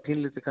verið svona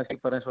pínlítið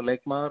kannski bara eins og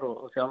leikmaður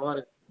og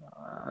þjálfari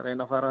að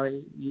reyna að fara í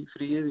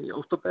fríið í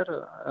október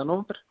eða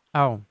nóvember.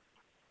 Já,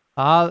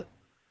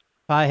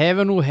 það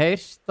hefur nú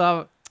heyrst af,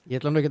 ég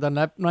ætla nú ekki að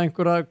nefna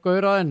einhverja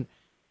gaura, en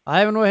það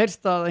hefur nú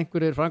heyrst að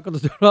einhverjir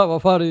framkvæmdastjórar hafa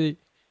farið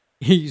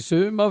í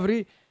sumarfrí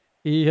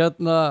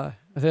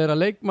þegar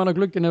að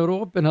leikmannaglugginn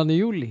hefur opinn hann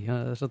í júlí,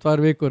 þessar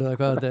 2 vikur eða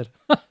hvað þetta er.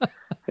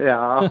 Já.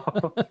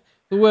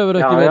 Þú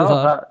hefur ekki verið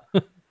þar.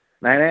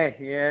 Nei,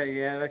 ég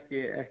hef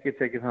ekki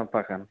tekið þann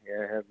pakkan.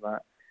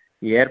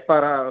 Ég er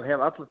bara, hef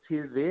alltaf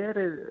tíð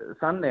verið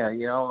þannig að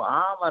ég á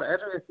afar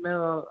erfitt með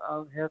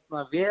að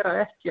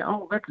vera ekki á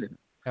vellinu.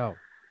 Já.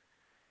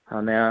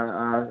 Þannig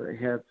að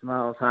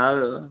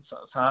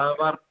það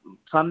var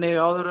þannig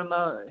áður en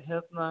að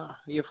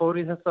ég fór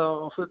í þetta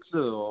á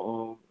fullu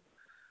og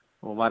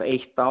var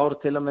 1 ár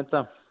til að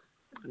mynda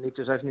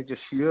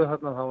 96-97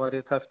 þá var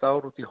ég tæpt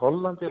ár út í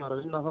Hollandi, var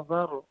að vinna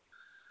þar og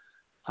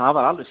það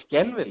var alveg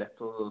skelfilegt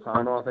og það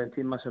var nú á þeim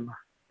tíma sem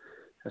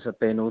þessar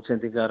beinu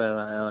útsendingar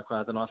eða hvað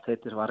þetta nú allt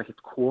heitir var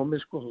ekkert komið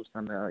sko,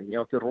 þannig að ég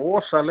átti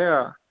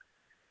rosalega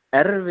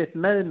erfitt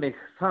með mig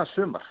það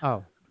sumar. Já,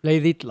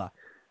 leið illa.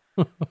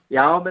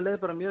 Já, mér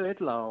leið bara mjög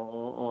illa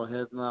og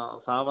þarna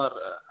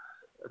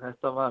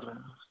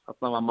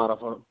var maður að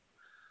fá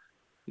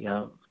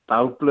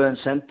dagblöðin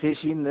send til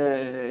sín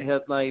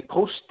í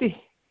pósti.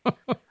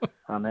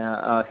 Þannig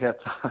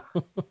að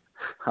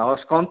það var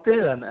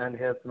skondið en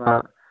já,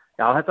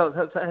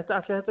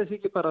 þetta er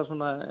ekki bara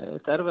svona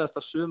þetta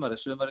erfiðasta sumarið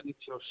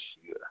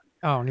 97.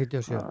 Já,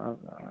 97.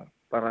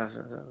 Bara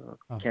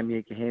kem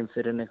ég ekki heim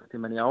fyrir einhvern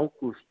tímann í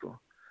ágúst og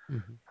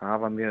það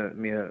var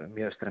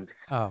mjög strembið.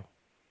 Já.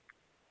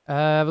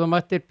 Ef þú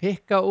mættir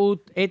pikka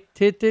út 1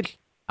 titil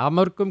af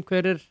mörgum,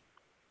 hver er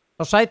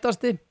þá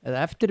sætasti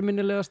eða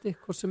eftirminnilegasti,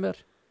 hvort sem er?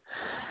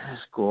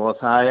 Sko,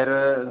 það er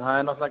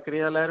náttúrulega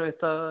gríðarlega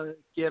erfitt að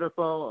gera upp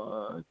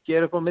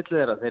á milli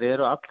þeirra. Þeir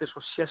eru allir svo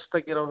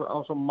sérstakir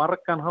á svo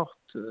margan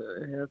hátt.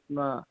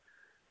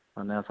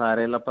 Þannig að það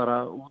er eiginlega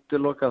bara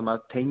útilokað.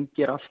 Maður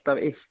tengir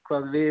alltaf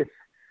eitthvað við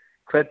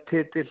hvern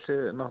titil.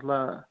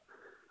 Náttúrulega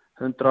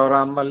 100 ára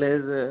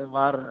afmælið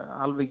var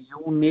alveg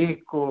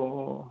uník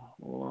og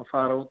að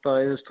fara út á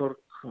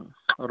Eiðistorg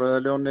á Rauða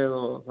ljónið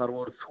og þar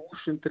voru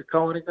 1000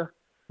 káringa.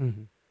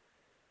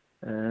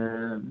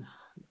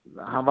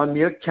 Hann var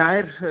mjög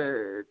kær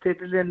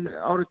titilinn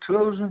árið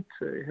 2000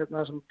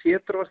 sem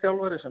Pétur var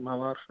þjálfari sem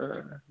hann var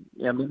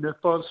minn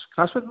uppáhalds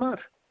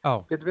knattspyrnumaður,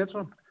 Pétur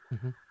Pétursson.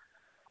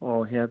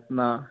 Og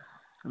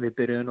við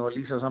byrjuðum nú að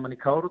lýsa saman í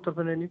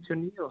KR-útvarpinu í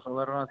 99 og svo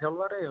var hann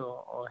þjálfari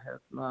og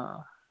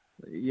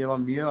ég var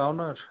mjög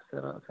ánægður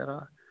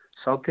þegar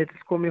sá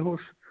titill kom í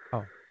hús.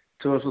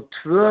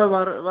 2002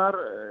 var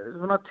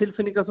svona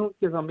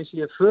tilfinningaþungið, þá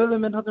missi ég föður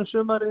minn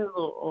sumarið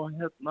og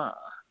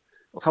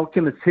þá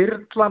kemur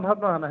þyrlan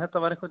þannig að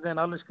þetta var einhvern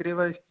veginn alveg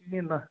skrifað í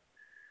skín að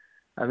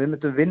við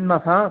myndum vinna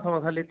það, þá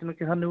var það litið nú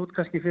ekki þannig út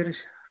kannski fyrir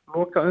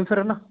loka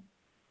umferðina.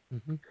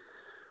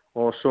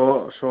 Og svo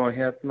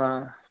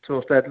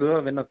 2011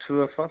 að vinna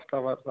 2-falt,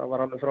 það var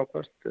alveg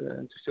frábært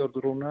undir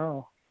stjórn Rúna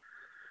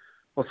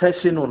og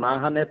þessi núna,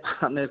 hann er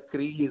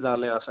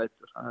gríðarlega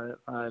sætur.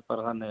 Það er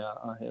bara þannig að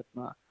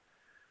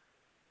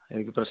Ég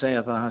ekki bara að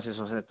segja það að hann sé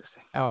svo settist.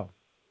 Já,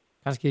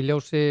 kannski í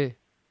ljósi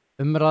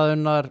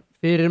umræðunar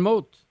fyrir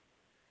mót.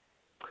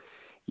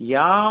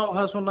 Já,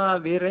 það svona,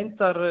 við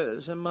reyndar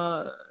sem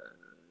að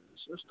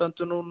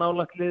stöndum nú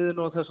nálægt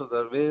liðinu og þess að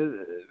það.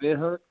 Við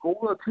höfum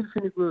góða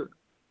tilfinningu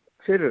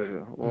fyrir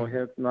þessu og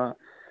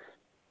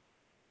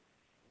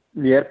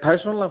mér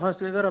persónulega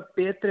fannst við vera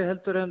betri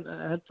heldur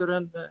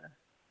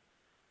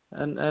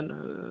en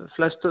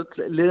flestu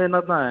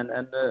liðinarna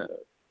en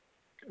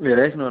við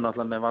reiknum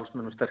náttúrulega með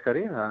Valsmönnum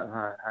sterkari, það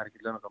er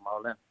ekki lögum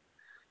máli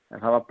en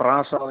það var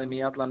brasa á þeim í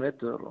allan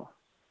vetur og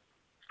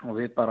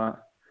við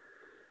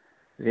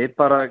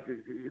bara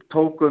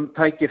tókum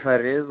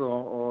tækifærið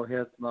og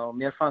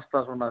mér fannst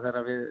það svona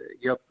þegar við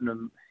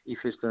jöfnum í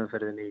fyrstu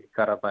umferðinni í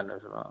Garðabænum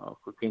sem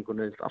okkur gengur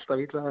niður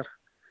alltaf ítlaðar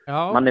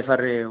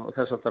mannifærri og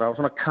þess að það á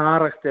svona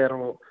karakter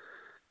og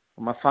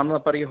maður fann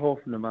það bara í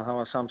hópnum að það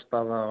var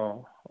samstaða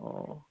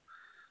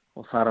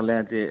og þar að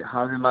leiðandi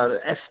hafði maður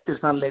eftir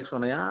þann leik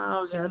svona já,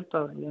 ég held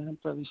að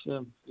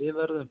við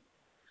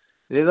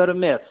verðum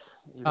með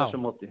í þessu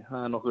móti,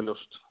 það er nokkuð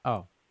ljóst. Já,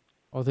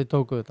 og þið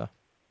tókuðu þetta?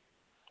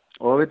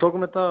 Og við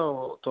tókum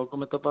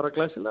þetta bara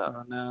glæsilega,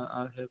 þannig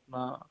að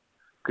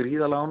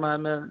gríðarlega ánægði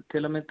með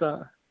til að mynda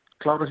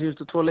klára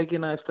síðustu 2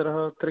 leikina eftir að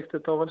hafa tryggt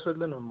þetta á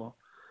Valsvellinum og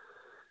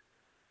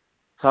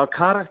það var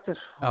karakter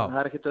og það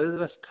er ekkert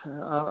auðvelt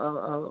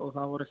og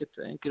það voru ekkert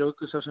engir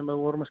aukvisar sem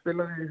við vorum að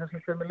spila í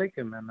þessum 2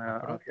 leikjum en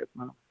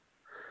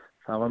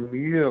það var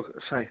mjög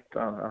sætt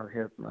að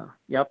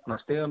jafna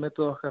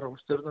stigametið okkar og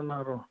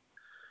stjörnunar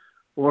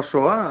og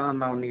svo að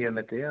ná nýja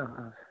meti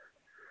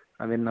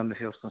að vinna með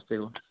 14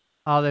 stigum.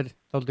 Það er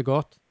svolítið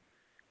gott.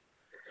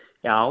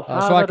 Já,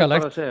 það verður bara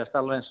að segjast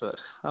alveg eins og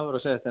þess. Það verður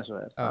að segjast eins og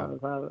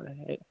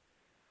þess.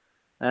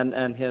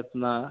 En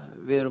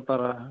við erum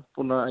bara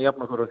búin að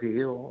jafna okkur á því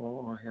og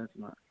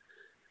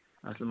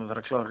ætlum að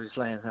vera klárir í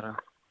slaginn þegar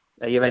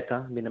ég veit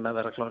að mínum að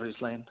vera klárir í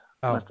slaginn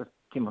næsta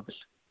tímabil.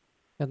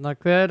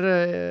 Hver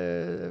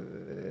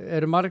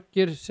eru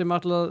margir sem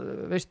alltaf,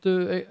 veistu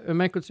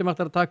einhvern sem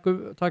alltaf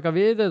taka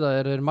við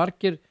eða eru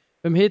margir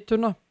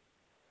hituna?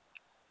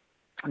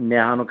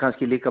 Nei, hann og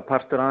kannski líka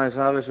partur aðeins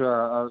af þessu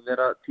að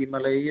vera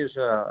tímalega í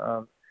þessu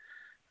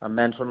að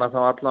menn svona þá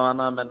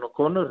allavega menn og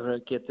konur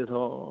geti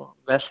þó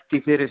velti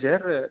fyrir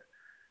sér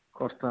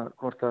hvort að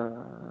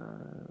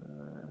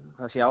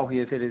það sé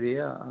áhugi fyrir því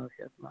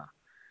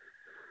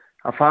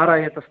að fara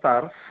í þetta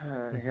starf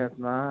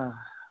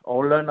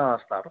ólaunaða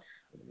starf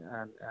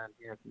en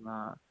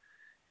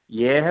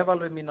ég hef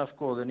alveg mína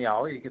skoðun, já,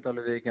 ég get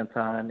alveg viðurkennt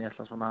það en ég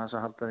ætla svona aðeins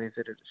að halda því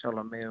fyrir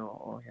sjálfa mig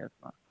og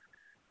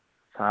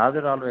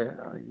það er alveg,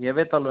 ég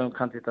veit alveg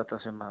kandidata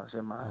sem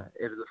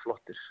eru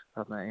flottir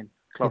þarna einn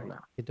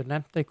klárlega. Getur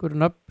nefnt einhver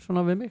nöfn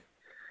svona við mig?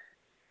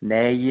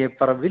 Nei, ég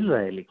bara vil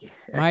það ekki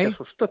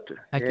svo stöttu.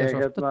 Ég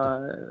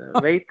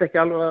veit ekki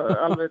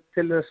alveg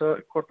til þess að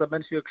hvort að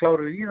menn séu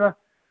kláru í það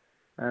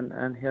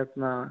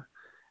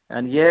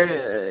en ég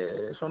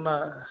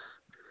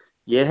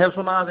hef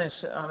svona aðeins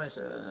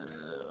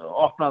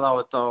opnað á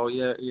þetta og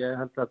ég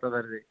held að þetta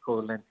verði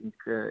góð lending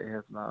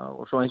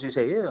og svo eins og ég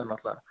segi, það er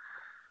náttúrulega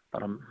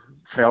bara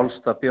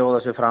frjálst að bjóða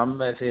sig fram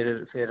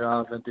fyrir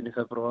aðalfundin í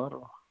febrúar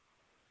og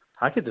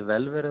það getur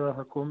vel verið að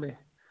það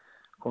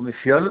komi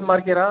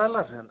fjölmargir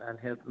aðalar en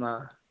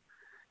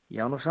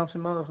já nú samt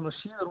sem maður svona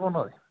síður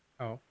vonaði.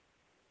 Já.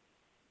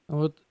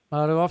 Það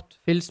eru oft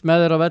fylgst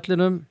með þér á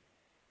vellinum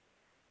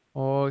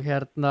og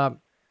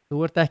þú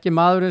ert ekki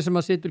maðurinn sem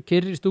að situr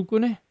kyrr í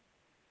stúkunni?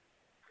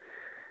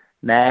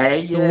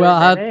 Nei,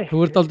 þú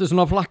ert aldrei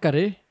svona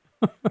flakkari.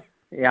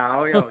 Já,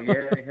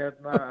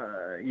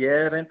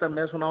 ég reyndar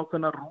með svona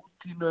ákveðna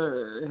rútínu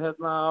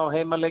á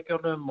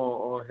heimaleikjunum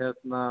og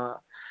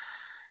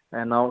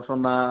en á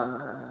svona,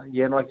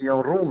 ég er nú ekki á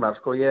Rúnar,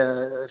 ég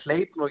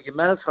hleyp nú ekki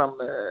meðfram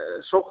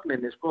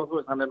sókninni,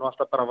 hann er nú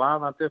alltaf bara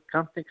vaðandi upp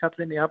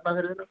kantinkallinn í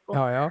Hafnarfirðinu,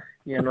 Já.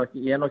 Ég er nú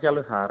ekki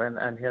alveg þar, en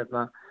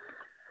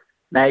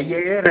nei,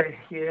 ég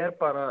er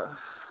bara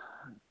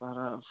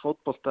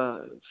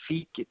fótbolta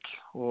fíkill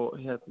og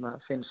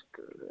finnst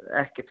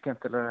ekkert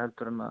skemmtilega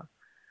heldur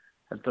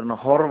en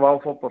að horfa á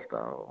fótbolta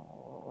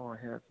og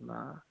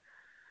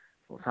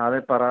það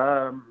er bara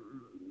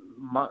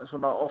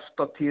svona oft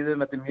á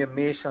tíðum, þetta er mjög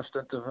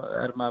misjafnstundum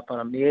er maður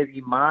bara með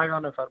í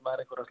maganum, fær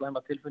maður einhverja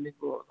slæma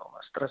tilfinningu og þá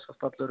maður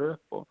stressast allur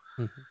upp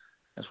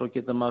en svo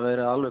getur maður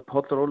verið alveg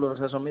pollrólur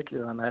þess á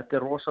milli, þannig að þetta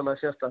er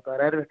rosalega sérstakt, það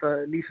er erfitt að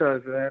lýsa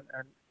þessu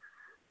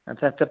en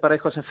þetta er bara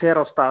eitthvað sem fer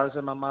á stað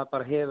sem að maður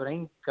bara hefur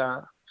enga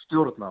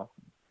stjórn á.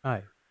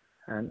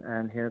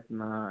 En ég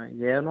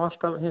er nú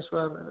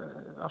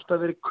alltaf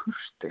verið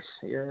kurteis,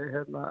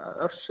 ég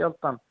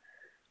örsjaldan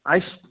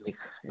æst mig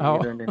í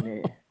rauninni.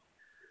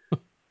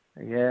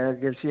 Ég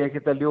sé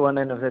ekki að ljúga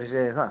neinum þegar ég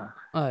segi það.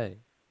 Nei.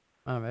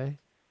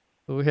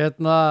 Þú ert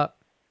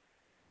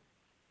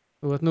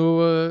nú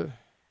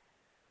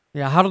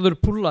harður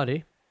púllari,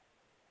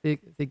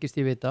 þykist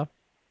ég vita,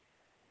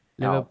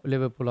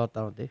 Liverpool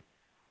aðdáandi.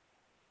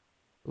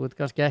 Þú ert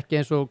kannski ekki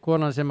eins og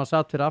konan sem að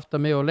satt fyrir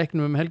aftan mig og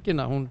leiknum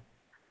helgina, hún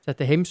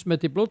setti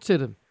heimsmet í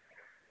blótsýrum.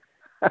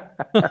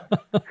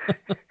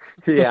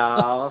 Já,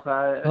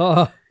 það er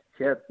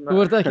Þú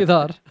ert ekki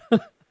þar.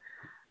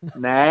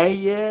 Nei,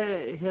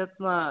 ég hef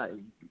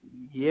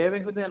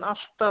einhvern veginn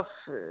alltaf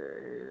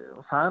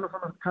og það er nú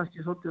svona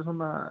kannski svolítið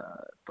svona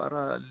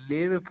bara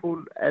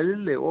Liverpool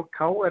eðli og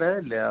KR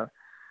eðli að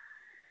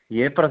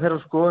ég er bara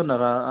þeirra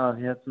skoðunar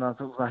að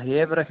það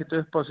hefur ekkert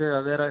upp á sig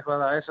að vera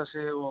eitthvað að æsa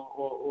sig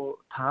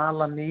og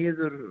tala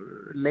niður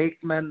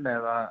leikmenn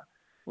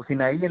og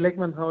þína eigin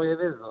leikmenn þá ég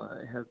við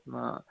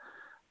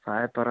það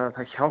er bara,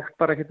 það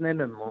hjálpar ekkert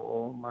neinum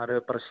og maður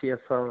hefur bara séð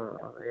það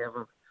að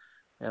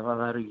ef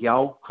það eru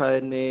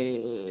jákvæðinni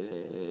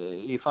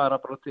í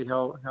farabróti hjá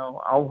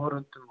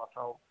áhorfendum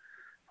þá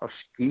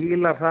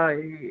skilar það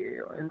í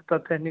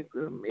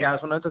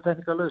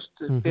undantekningalust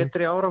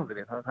betri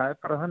árangri. Það er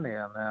bara þannig.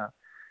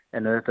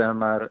 En auðvitað ef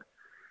maður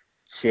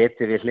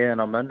setur við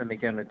hliðina á mönnum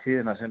í gegnum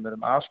tíðina sem eru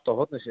allt á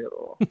horni sér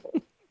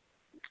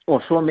og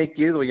svo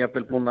mikið og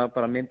jafnvel búin að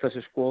bara mynda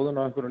sér skoðun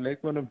á einhverjum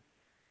leikmönnum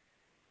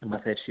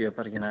að þeir séu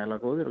bara ekki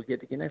nægilega góðir og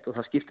geta ekki neitt og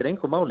það skiptir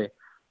engu máli.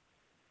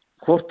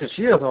 Hvort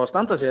séu þá að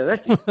standa sig eða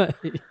ekki.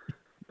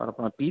 Bara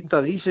búin að býta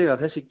því sig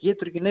að þessi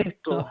getur ekki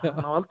neitt og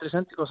hann á aldrei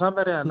sendingu á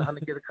samverði en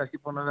hann getur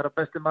kannski búin að vera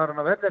besti maðurinn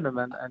á vellinum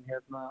en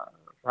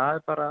það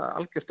er bara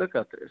algjör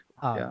stökkaðri.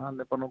 Hann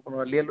er bara búin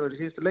að vera lélugur í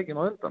síðustu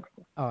leikjum á undan.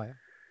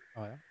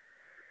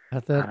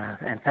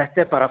 En þetta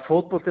er bara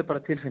fótbolti, bara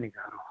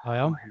tilfinningar.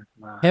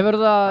 Hefur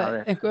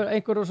það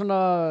einhverju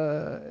svona,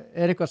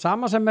 er eitthvað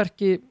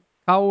samasemmerki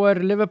KR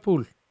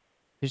Liverpool?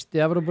 Fyrsti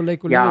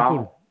Evrópuleikur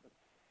Liverpool?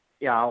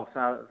 Já,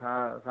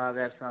 það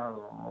er það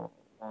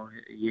og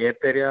ég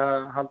byrja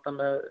að halda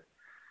með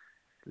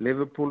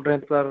Liverpool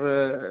reyndar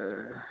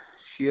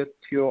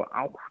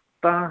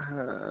 78 og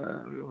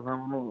það var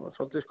nú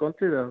svolítið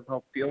skondið þá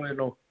bjó ég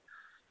nú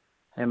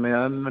heim með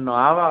ömmun og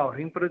afa á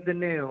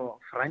Hringbrautinni og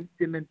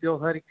frændi minn bjó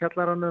þar í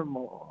kjallaranum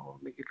og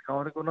mikill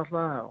káringur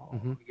náttúrulega og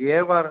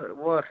ég var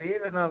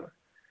hrifinn af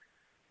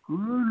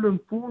gulum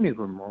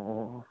búningum og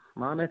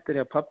man eftir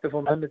að pabbi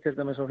fór með mig til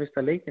dæmis á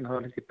fyrsta leikinn, það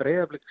var held í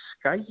Breiðablik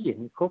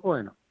Skaginn í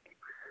Kópavoginum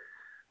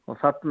og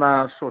þarna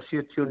svo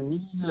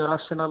 79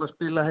 Arsenal að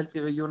spila held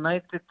ég við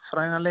United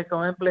fræganleik á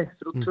Wembley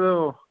 3-2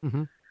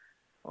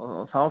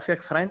 og þá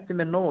fekk frændi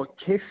mér nóg og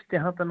keypti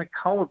hann með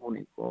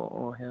kárbúning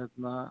og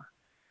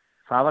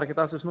það var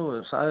ekkert alltaf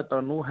snúið, sagði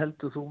bara nú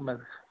heldur þú með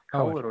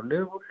káir og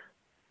Liverpool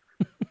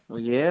og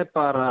ég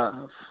bara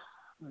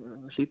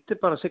hlýtti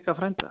bara Sigga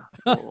frænda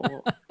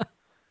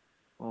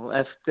og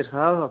eftir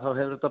það þá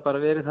hefur þetta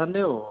bara verið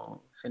þannig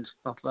og finnst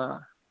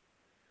náttúrulega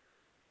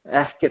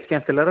ekkert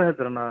skemmtilegra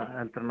heldur en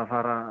að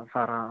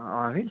fara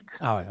á að vild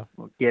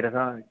og geri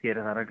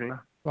það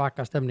reglulega.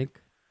 Svaka stemning,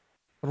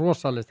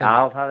 rosaleg stemning. Já,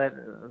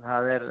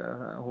 það er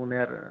hún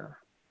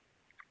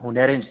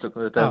er einstök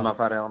auðvitað að maður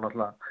fari á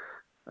náttúrulega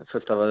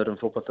fullt af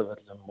öðrum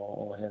fótboltavöllum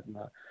og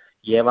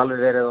ég hef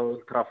alveg verið á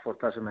Old Trafford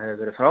þar sem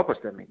hefur verið frábær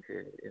stemming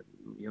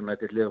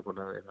United Liverpool,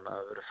 það hefur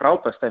verið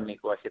frábær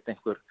stemming og ekkert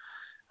einhver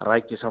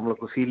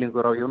rækjusamlokku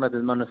fílingur á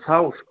United mönnum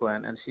þá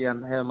en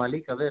síðan hefur maður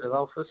líka verið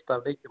á fullt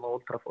af leikjum á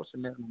Old Trafford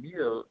sem er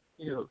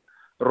mjög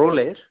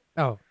rólegir.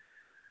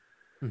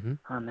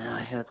 Þannig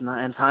að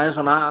en það er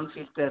svona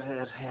Anfield það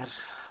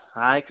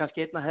er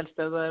kannski einna helst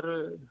ef það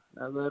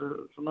eru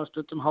svona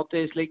stundum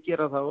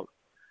hádegisleikir að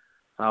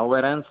þá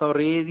er ennþá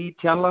rið í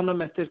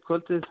tjallanum eftir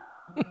kvöldið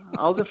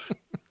áður.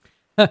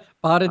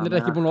 Barinn er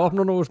ekki búin að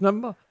opna nógu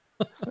snemma?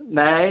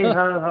 Nei,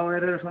 þá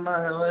eru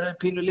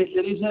pínu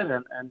litlir í sér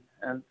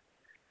en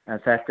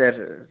þetta er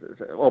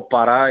og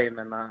bara, ég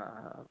menna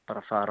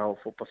bara fara á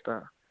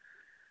fótbolta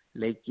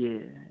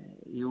leiki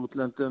í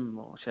útlöndum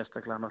og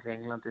sérstaklega náttúrulega í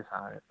Englandi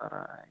það er bara,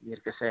 ég er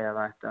ekki að segja að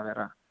það ætti að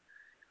vera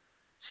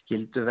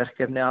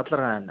skylduverkefni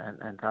allra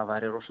en það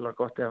væri rosalega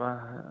gott ef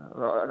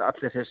að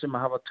allir þeir sem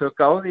hafa tök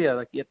á því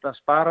að geta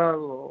sparað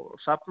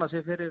og safna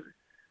sér fyrir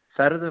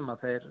ferðum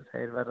að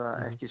þeir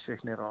verða ekki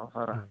sviknir og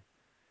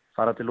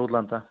fara til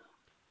útlanda.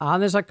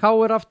 Aðeins að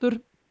KR aftur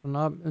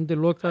undir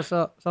lok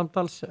þessa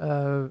samtals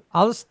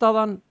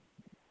aðstaðan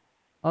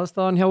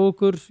hjá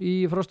okkur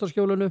í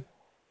Frostaskjólinu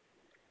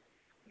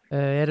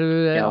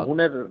Já,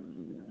 hún er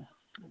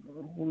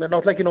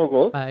náttúrulega ekki nógu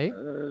góð.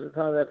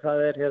 Það er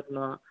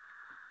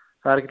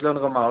ekkert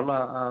lögum mál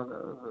að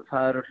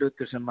það eru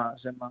hlutir sem að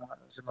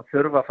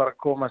þurfa að fara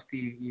að komast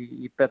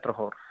í betra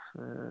horf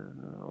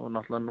og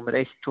náttúrulega nummer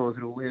 1, 2 og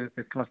 3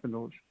 yfirbyggt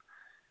knattspyrnuhús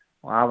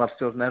og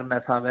aðalstjórn er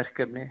með það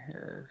verkefni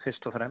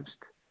fyrst og fremst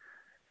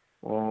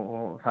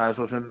og það er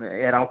svo sem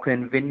er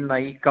ákveðin vinna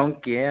í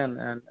gangi en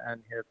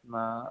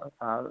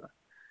það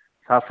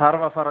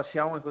þarf að fara að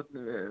sjá einhvern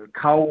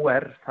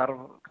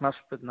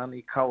knattspyrnan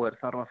í KR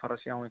þarf að fara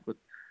að sjá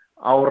einhvern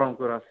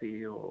árangur af því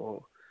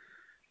og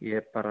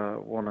ég bara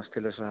vonast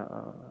til þess að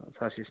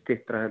það sé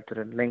styttra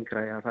heldur en lengra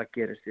að það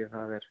gerist því að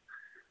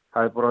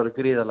það er bara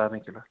gríðarlega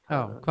mikilvægt.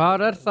 Já, hvað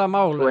er það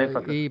mál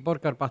í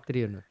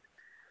borgarbatteríinu?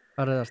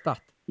 Hvað er það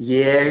start?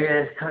 Ég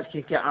er kannski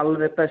ekki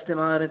alveg besti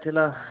maðurinn til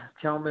að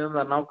tjá mig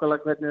það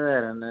nákvæmlega hvernig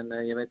það en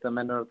ég veit að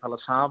menn eru að tala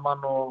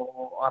saman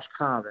og allt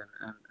það en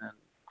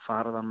hvað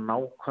er það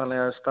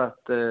nákvæmlega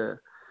start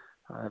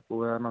það er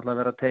búið að náttúrulega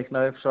vera að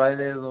teikna upp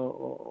svæðið og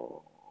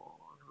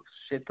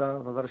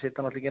þarf að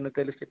sitja náttúrulega genið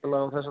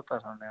deiliskipulag og þess að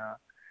það,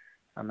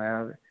 þannig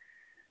að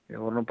við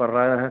vorum bara að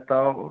ræða þetta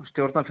á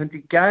stjórnarfundi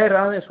í gær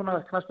aðeins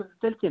svona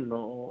knattspyrnudeildin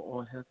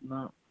og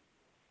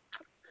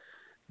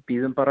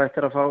bíðum bara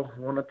eftir að fá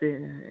vonandi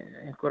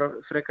einhverjar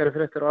frekari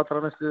fréttir og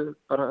allra næstu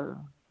bara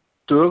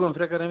dögum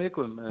frekar en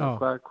vikum,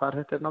 hvar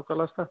þetta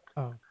nákvæmlega statt.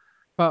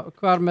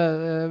 Hvar með,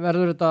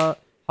 verður þetta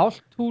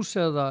hálft hús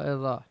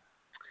eða?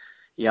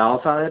 Já,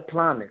 það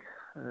planið.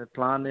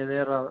 Planið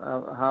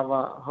að hafa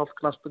hálft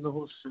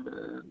knattspyrnuhús,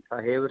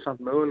 það hefur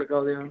samt möguleika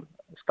á því að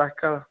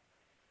stækka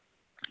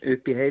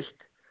upp í heilt,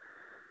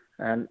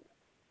 en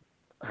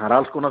það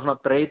alls konar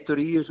svona breytur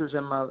í þessu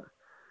sem að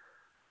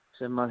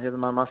hefur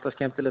maður alltaf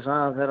skemmtileg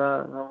sagði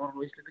þegar það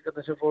voru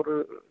Íslendingarnir sem fóru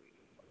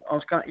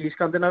í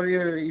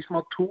Skandinavíu í smá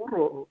túr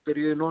og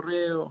byrjuði í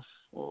Noregi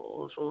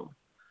og svo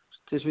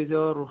til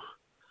Svíþjóðar og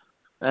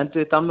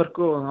enduði í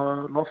Danmörku og það var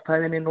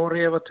lofthæðin í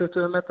Noregi var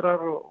 20 metrar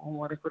og hún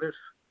var einhverjir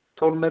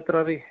 12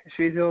 metrar í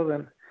Svíþjóð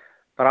en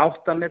bara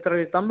 8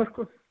 metrar í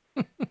Danmörku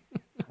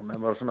og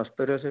maður var svona að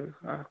spyrja sig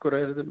akkur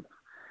er þetta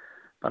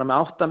bara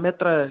með 8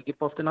 metra er ekki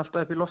boltinn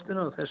alltaf upp í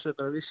loftinu og þessu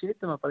bara við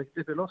sitjum bara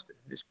ekki upp í loftinu,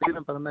 við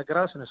spilum bara með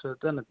grasinu svo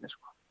þetta ennetni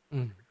sko.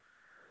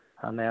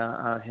 Þannig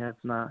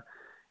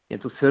að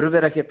þú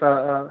þurfir ekkert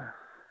að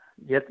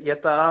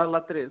geta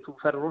aðalatri, þú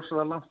fer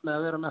rosalega langt með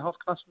að vera með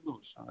hálft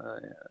knattspyrnuhús.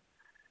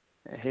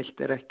 Heilt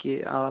er ekki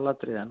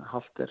aðalatri en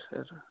hálft er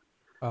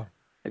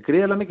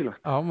gríðarlega mikilvægt.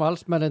 Já,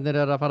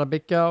 valsmennirnir að fara að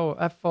byggja og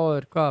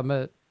FH hvað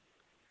með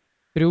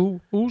 3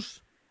 hús?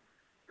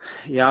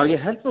 Já, ég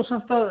held nú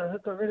samt að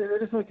þetta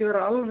verið þó ekki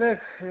vera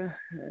alveg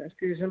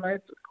eftir því sem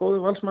eitt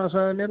góður valsmaður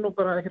sagði mér nú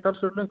bara ekkert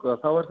alls fyrir löngu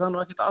þá er það nú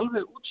ekkert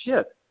alveg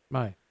útséð.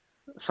 Nei.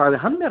 Sagði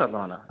hann mér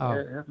allavega.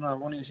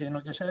 Voni ég sé nú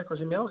ekki að segja eitthvað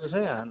sem ég á ekki að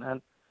segja en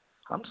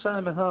hann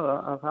sagði mér það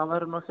að það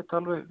væri nú ekkert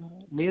alveg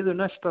niður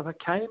næst að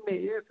það kæmi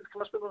yfir til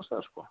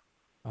knattspyrnustað sko.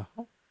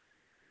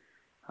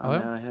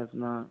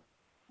 Þannig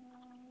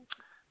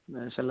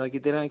að selja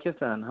ekki dýra en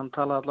kipta en hann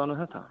talaði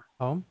allavega þetta.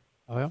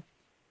 Já.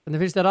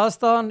 Hvernig finnst þér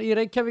aðstaðan í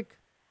Reykjavík?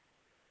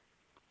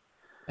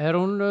 Er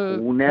hún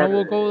nógu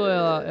góð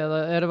eða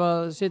erum við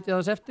að sitja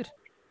þess eftir?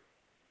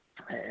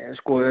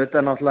 Sko,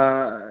 þetta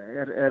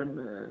náttúrulega er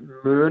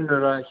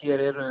munur að hér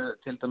eru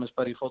til dæmis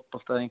bara í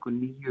fótbolta einhver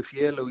 9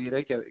 félög í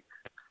Reykjavík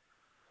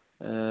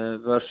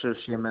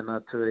versus, ég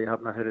menna, 2 í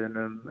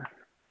Hafnarfirðinum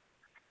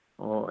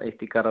og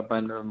 1 í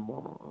Garðabænum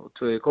og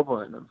 2 í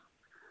Kópavoginum.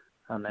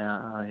 Þannig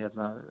að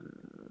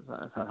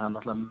það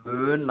náttúrulega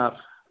munar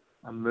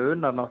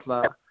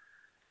náttúrulega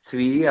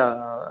því að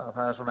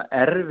það er svona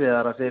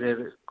erfiðara fyrir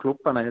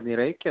klubbana hérna í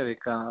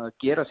Reykjavík að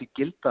gera sig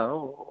gilda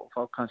og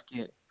fá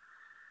kannski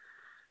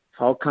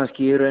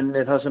í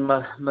rauninni það sem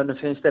mönnum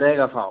finnst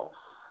eiga að fá.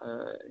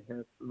 Við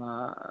höfum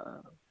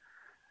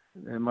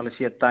alveg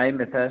séð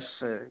dæmi þess,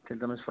 til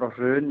dæmis frá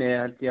hruni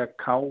held ég að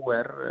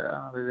KR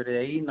hafi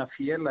verið eina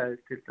félagið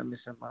til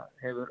dæmis sem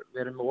hefur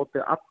verið með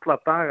opið alla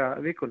daga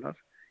vikunar,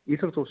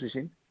 íþróttahúsið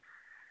sín.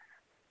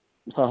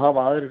 Það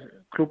hafa aðrir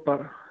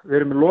klubbar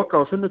verið með loka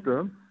á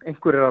sunnudögum,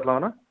 einhverjir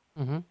allavega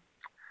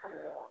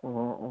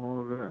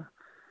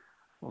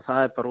og það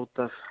er bara út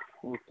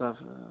af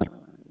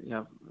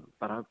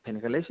bara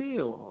peningaleysi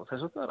og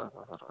þess að það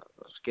þarf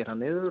að skera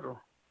niður og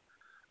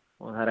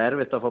það er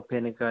erfitt að fá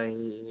peninga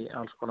í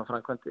alls konar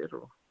framkvæmdir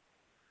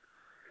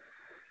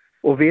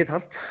og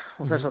viðhald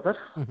og þess að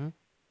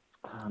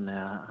þannig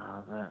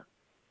að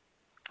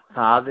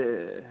það,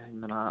 ég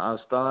meina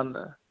aðstaðan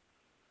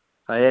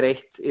það er 1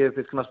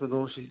 yfirbyggt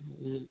knattspyrnuhús í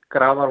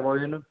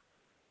Grafarvoginum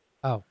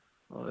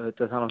og þetta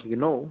er það náttúrulega ekki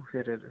nóg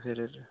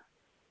fyrir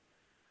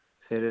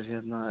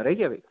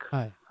Reykjavík.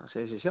 Það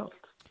segir sér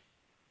sjálft.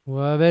 Og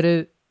það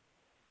verið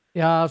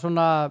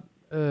svona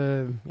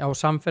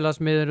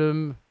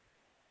samfélagsmiðlum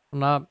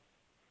svona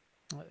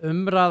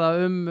umræða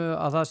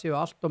að það séu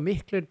allt og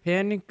miklir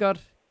peningar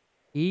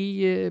í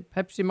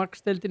Pepsi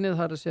Max-deildinni,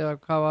 það er að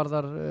segja hvað var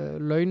þar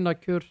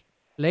launakjör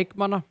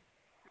leikmanna.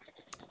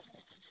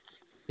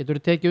 Getur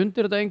þú tekið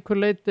undir þetta einhver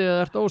leyti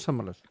eða ertu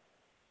ósammála?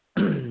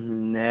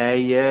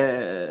 Nei,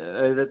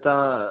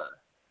 auðvitað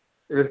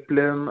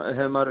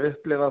hefur maður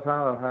upplifað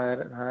það að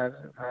það er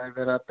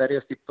verið að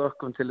berjast í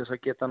bökkum til þess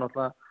að geta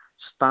náttúrulega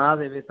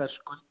staðið við þær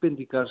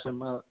skuldbindingar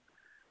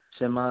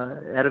sem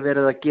er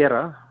verið að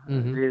gera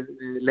við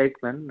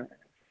leikmenn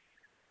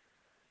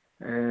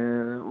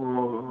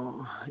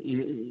og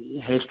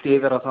heilt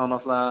yfir að þá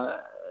náttúrulega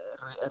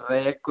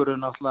rekur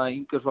náttúrulega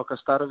yngjurflokka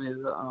starfið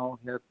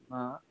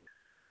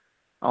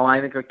á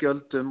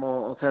æfingagjöldum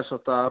og þess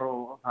að þar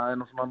og það er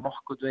náttúrulega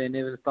nokkurn veginn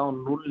yfir þetta á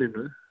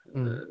nullinu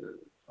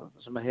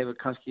sem hefur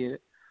kannski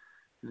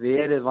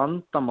verið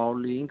vandamál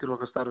í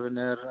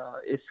yngjurflokkastarfinu er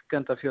að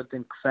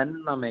iðkendafjöldin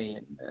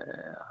kvennamegin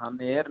hann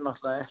er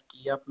náttúrulega ekki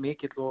jafn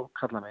mikill og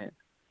karlamegin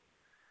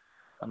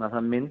þannig að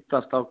það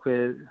myndast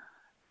ákveðið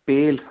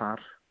bil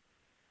þar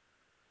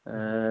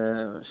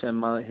sem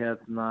að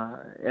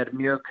er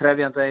mjög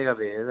krefjandi að eiga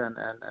við en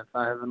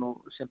það hefur nú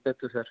sem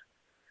betur fer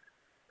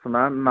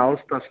svona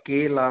nást að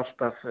skila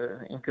alltaf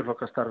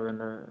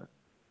yngjurflokkastarfinu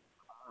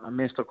að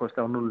minnst okkur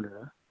á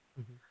nullinu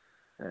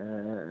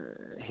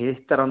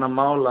hitt annað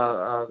mál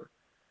að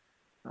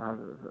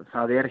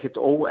það ekkert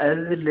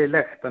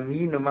óeðlilegt að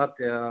mínu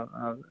mati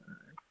að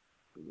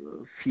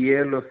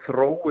félög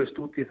þróist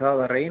út í það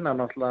að reyna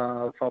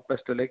náttúrulega að fá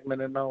bestu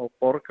leikmennina og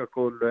borga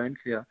góð laun,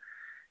 því að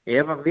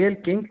ef að vel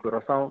gengur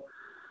þá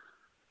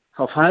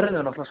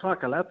færðu náttúrulega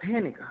svakalega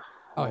peninga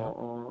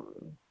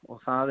og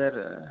það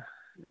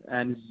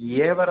en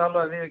ég var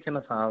alveg að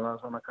viðurkenna það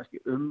að svona kannski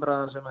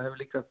umræðan sem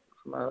hefur líka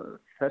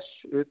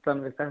utan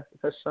við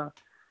þessa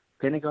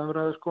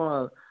peningaumræðu sko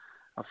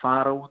að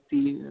fara út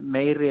í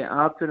meiri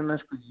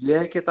atvinnumennsku,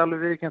 ég get alveg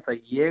viðurkennt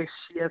að ég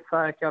sé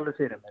það ekki alveg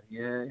fyrir mér.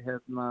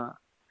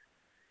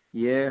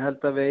 Ég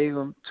held að við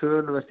eigum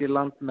töluvert í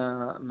land með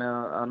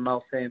að ná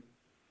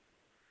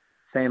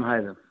þeim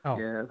hæðum.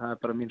 Það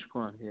er bara mín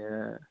skoðun.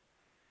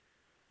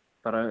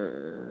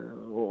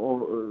 Og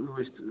þú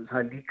veist, það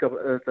er líka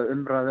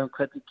umræða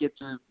hvernig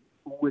getum við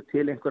búið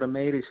til einhverja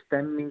meiri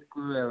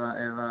stemningu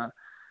eða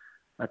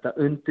þetta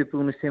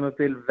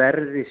undirbúningstímabil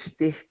verði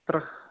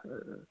styttra.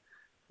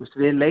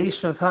 Við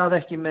leysum það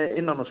ekki með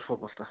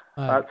innanhúsfótbolta.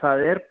 Það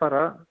er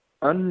bara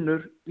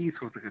önnur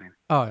íþróttagrein.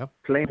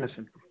 Plain and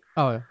simple.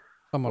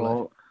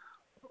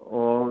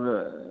 Og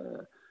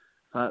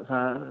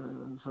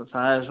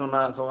það er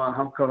svona, þó að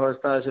HK hafi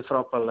staðið sér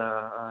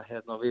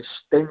frábærlega að við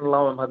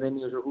steinláum hann inn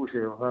í þessu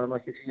húsi og það er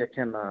ekki því að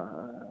kenna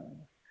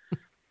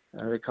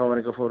við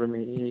káringar fórum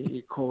í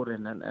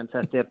kórin en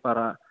þetta er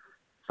bara,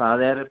 það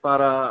er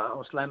bara á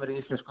slæmur í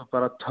íslensku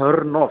bara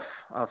turn off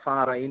að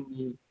fara inn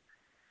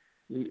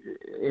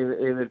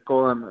yfir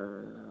góðan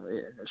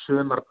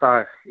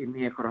sumardag inn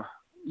í einhverja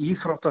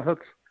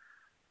íþróttahöll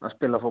að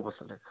spila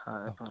fótboltaleik. Það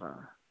er bara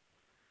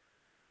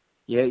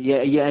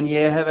en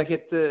ég hef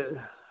ekkert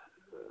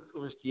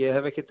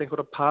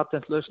einhverja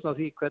patentlausn á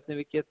því hvernig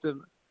við getum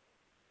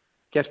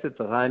gert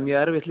þetta. Það er mjög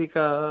erfitt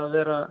líka að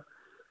vera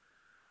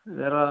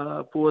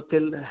að búa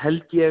til,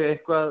 held ég,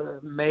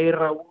 eitthvað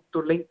meira út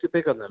úr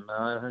Lengjubikarnum.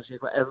 Það er þessi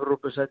eitthvað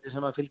Evrópusæti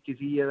sem að fylgi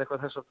því eða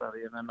eitthvað þess að það.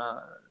 Ég meina,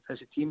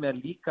 þessi tími er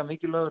líka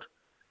mikilvægur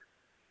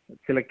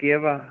til að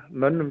gefa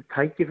mönnum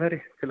tækifæri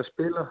til að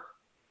spila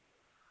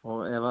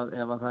og ef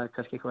það er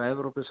kannski eitthvað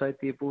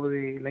Evrópusæti í búið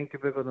í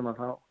Lengjubikarnum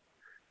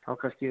þá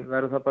kannski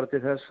verður það bara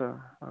til þess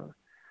að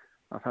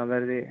það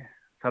verði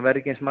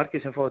ekki eins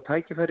margir sem fái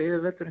tækifæri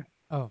yfir veturinn.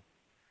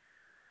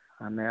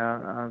 Þannig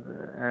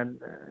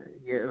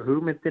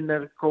hugmyndin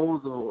er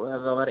góð og ef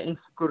það var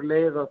einhver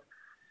leið að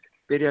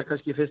byrja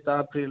kannski 1.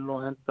 apríl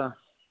og enda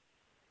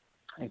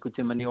einhvern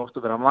tímann í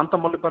október.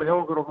 Vandamáli bara hjá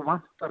okkur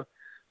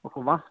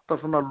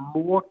vantar svona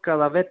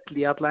lokaða velli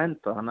í alla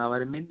enda, þannig að það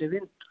væri minni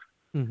vindur.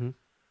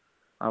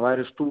 Það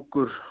væri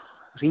stúkur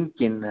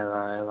hringinn eða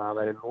það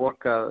væri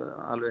lokað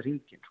alveg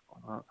hringinn sko.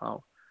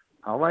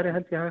 Þá væri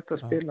held ég hægt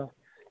að spila.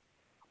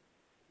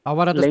 Þá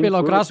var þetta að spila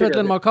á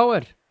grasvellinum á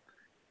KR?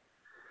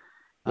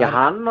 Já,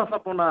 hann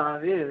náttúrulega búin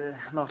að við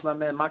náttúrulega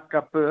með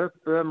Magga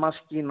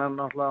Bö-maskínan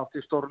náttúrulega átti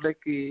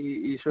stórleik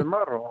í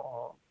sumar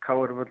og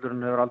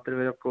KR-völlurinn hefur aldrei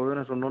verið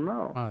góður eins og núna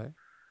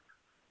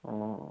og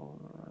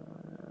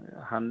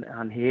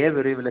hann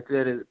hefur yfirleitt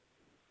verið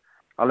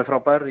alveg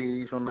frábær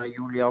í svona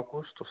júli,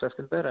 ágúst og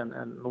september en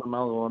nú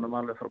náðu honum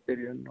alveg frá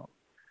byrjun og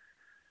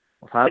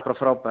það er bara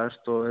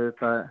frábærst og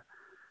þetta,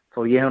 þó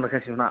ég hef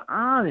kannski svona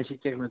aðeins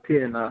í gegnum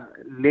tíðin að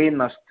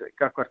linast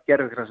gagnvart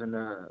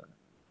gervigrasinu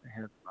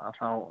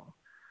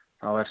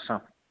þá er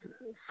samt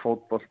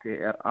fótbolti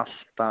er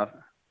alltaf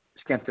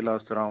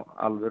skemmtilegastur á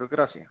alvöru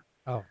grasi.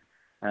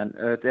 En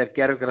þetta er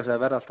gervigrasi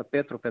að verða alltaf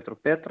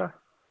betra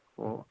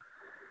og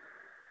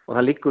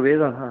það liggur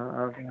við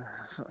að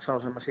sá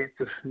sem að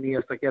situr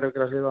nýjasta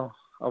gervigrasið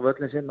á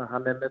völlin sinna,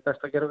 hann er með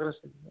besta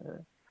gervigrasið.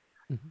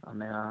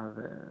 Þannig að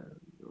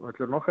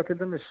völlur nokkar til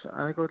dæmis,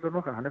 völlur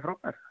nokkar, hann er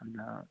frábær.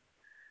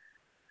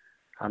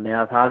 Þannig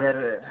að það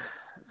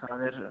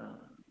er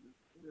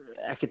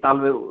ekkert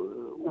alveg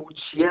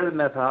útséð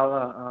með það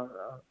að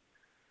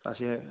það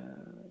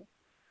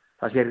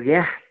sé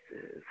rétt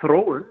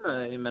þróun,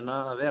 ég menna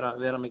að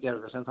vera með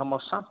gervigrasi, en það má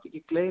samt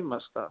ekki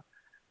gleymast að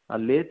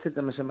lið til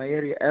dæmis sem að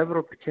í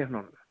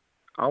Evrópukeppnunum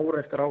ár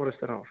eftir ár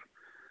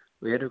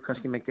og eru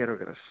kannski með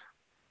gervigras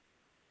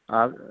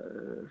að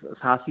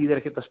það þýðir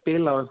ekkert að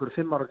spila á einhverju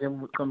 5 ára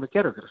gömlu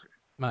gervigras.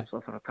 Svo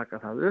þarf að taka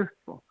það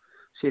upp og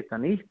setja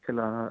nýtt til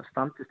að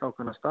standist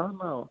ákveðna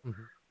staðna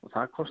og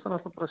það kostar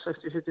alltaf bara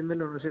 60-70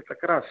 milljónir að setja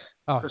gras.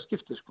 Það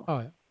skiptir sko.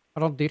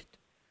 Rándýrt.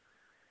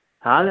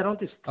 Það er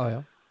rándýrt.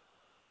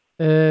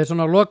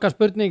 Svona loka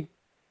spurning,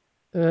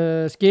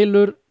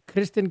 skilur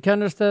Kristín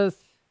Kjærnested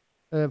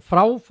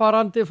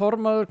fráfarandi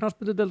formaður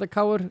knattspyrnudeildar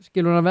KR,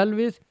 skilur hann vel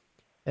við?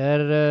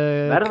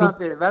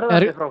 Verðandi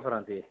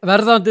fráfarandi?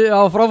 Verðandi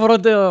á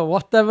fráfarandi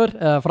whatever,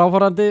 eða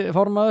fráfarandi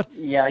formaður?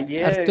 Já,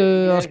 ertu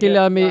að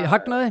skilja þeim í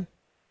hagnaði?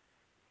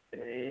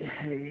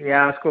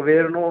 Já, sko, við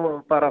erum nú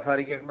bara að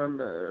fara í gegnum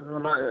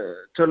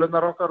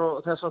tölunar okkar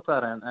og þess að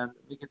það en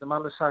við getum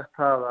alveg sagt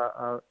það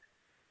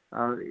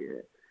að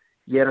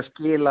ég er að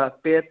skila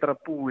betra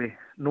búi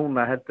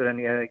núna heldur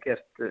en ég hef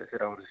gert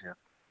fyrir árið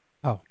síðan.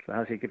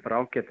 Það sé ekki bara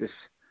ágætis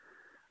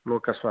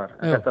loka svar.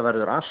 Þetta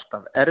verður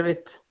alltaf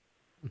erfitt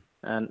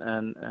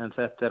en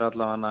þetta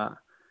allavega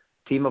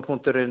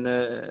tímapunkturinn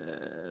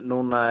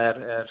núna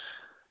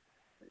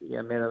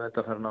ég meina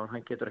þetta fyrir ná,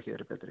 hann getur ekki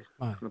verið betri,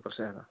 skulum bara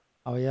segja það.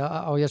 Á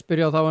ég að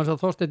spyrja á þá eins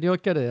og Þorsteinn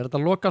Jógerði, þetta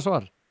loka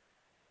svar?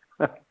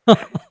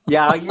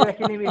 Já, ég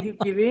ekki nefnir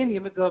hringi vin,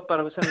 ég myndi það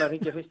bara sennilega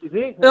hringja fyrst í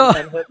þig,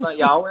 en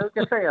já, ég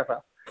ekki að segja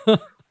það.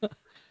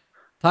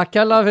 Takk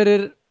kærlega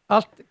fyrir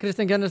allt,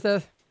 Kristinn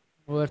Kennesteð,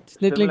 og ert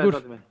snillingur.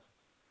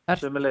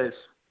 Sömuleiðis.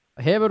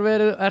 Hefur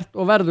verið, ert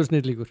og verður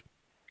snillingur.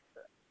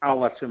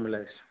 Ávart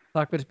sömuleiðis.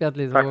 Takk fyrir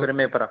spjallið. Takk fyrir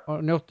mig bara.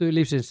 Og njóttu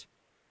lífsins.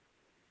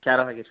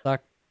 Kæra þakkir.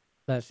 Takk.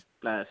 Bless.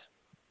 Bless.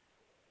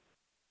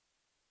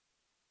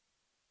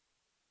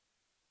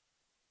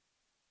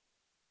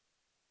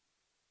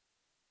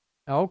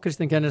 Já,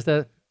 Kristinn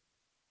Kennesteð.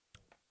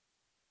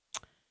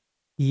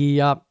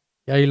 Já,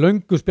 í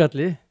löngu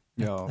spjalli.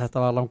 Já.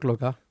 Þetta var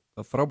langloka.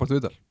 Það var frábært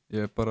viðtal.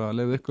 Ég bara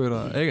lefði ykkur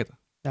að eiga þetta.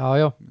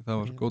 Já. Það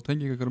var svo góð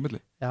tenging ykkur á milli.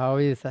 Já,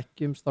 við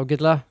þekkjumst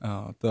ágætlega. Já,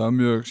 það var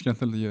mjög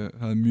skemmtilegt. Ég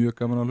hafði mjög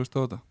gaman að hlusta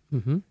á þetta.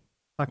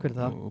 Takk fyrir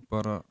það. Og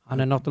bara...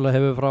 Hann náttúrulega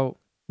hefur frá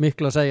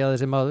miklu að segja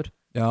þessi maður.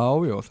 Já,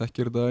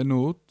 þekkir þetta inn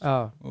og út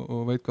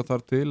og veit hvað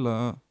þarf til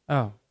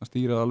að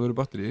stýra alvöru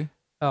batteri.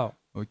 Já.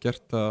 Og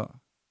gert það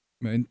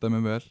með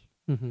eindæmi vel,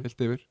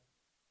 heilt yfir.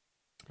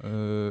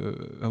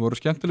 Það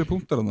voru skemmtileg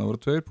punktar þarna. Það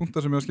voru 2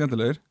 punktar sem var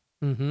skemmtilegir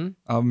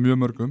af mjög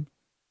mörgum.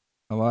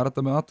 Það var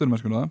þetta með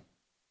atvinnumennskuna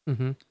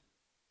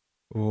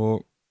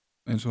og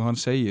eins og hann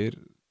segir,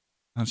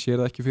 hann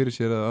sér það ekki fyrir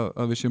sér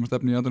að við séum að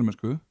stefna í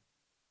atvinnumennsku,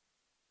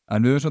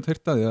 en við höfum samt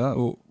heyrt að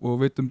það og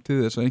veitum til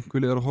þess að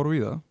einhverjir að horfa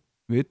í það,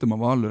 vitum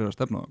að Valur að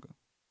stefna á það.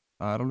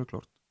 Það er alveg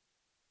klárt.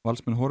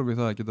 Valsmenn horfi í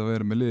það að geta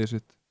verið með liðið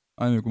sitt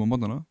æfingum á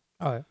mótnana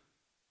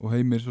og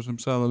Heimir svo sem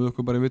sagði við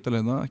okkur bara í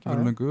vittalegina, ekki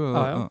fyrir lengu,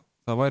 að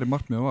það væri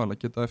markmið á Val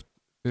að geta eftir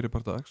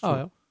fyrirpartags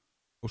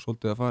og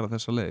svolítið að fara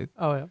þessa leið.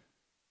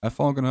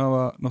 F-fáingarnir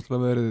hafa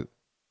náttúrulega verið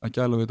að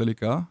gæla við þetta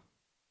líka.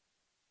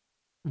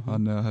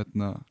 Þannig að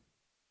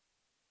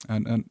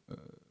en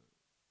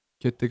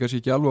geti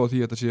kannski ekki alveg á því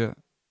að þetta sé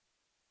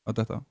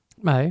að þetta.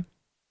 Nei,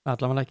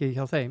 allavega ekki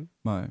hjá þeim.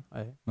 Nei.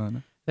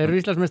 Þeir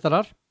eru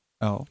Íslandsmeistarar.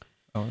 Já.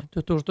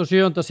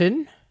 27.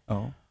 sinn. Já.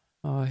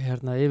 Og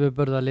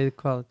yfirbörðalið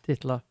hvað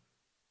titla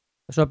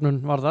söfnun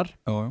varðar.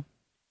 Já,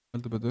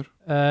 heldur betur.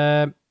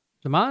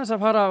 Sem aðeins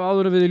að fara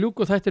áður við í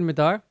ljúku þættinum í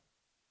dag.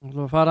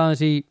 Og fara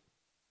aðeins í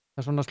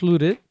svona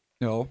slúðrið.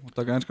 Já, og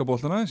taka enska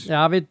boltana aðeins. Já,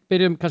 við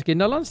byrjum kannski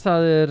innanlands.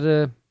 Það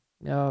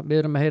við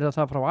erum að heyra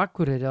það frá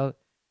Akureyri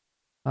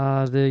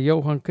að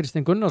Jóhann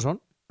Kristinn Gunnarsson,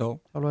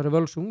 þjálfari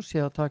Völsungs,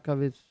 sé að taka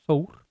við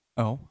Þór.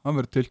 Já, hann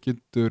verður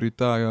tilkynntur í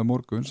dag eða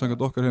morgun,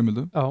 samkvæmt okkar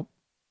heimildum. Já.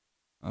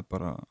 Það er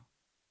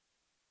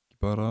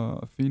bara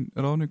fín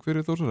ráðning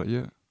fyrir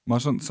Þórsara.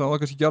 Maður sá það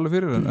kannski ekki alveg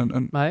fyrir,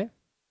 en nei.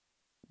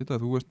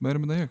 Þú veist meira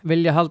en ég.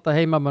 Vilja halda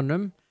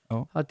heimamönnum.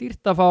 Það er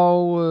dýrt að fá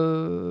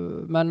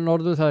menn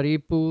norðu, það er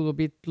íbúð og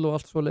bíll og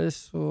allt svoleiðis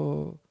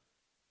og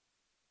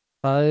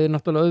það er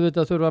náttúrulega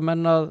auðvitað að þurfa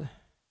menn að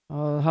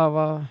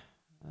hafa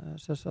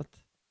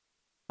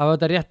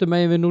þetta réttu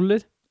megin við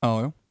núllið.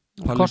 Já.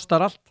 Það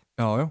kostar allt.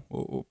 Já,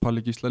 og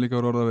Palli Gísla líka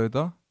voru orðað við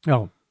þetta. Já,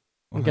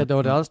 hann geti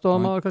orðið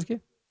aðstofamaður kannski.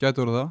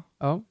 Geti orðið það.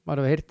 Já,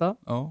 maður hefur heyrt það.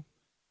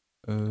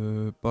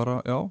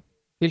 Já.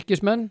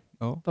 Fylkismenn,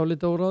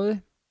 dálítið óráði.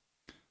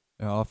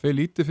 Já, feil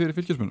lítið fyrir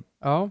fylkismennum.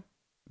 Já.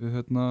 Við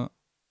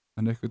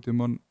en einhvern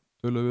tímann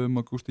töluðum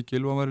við að Gústi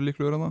Gylfa væri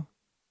líklegur að það.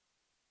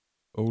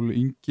 Óli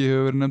Ingi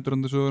hefur verið nefndur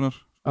undir sögunar,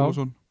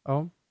 Skólason.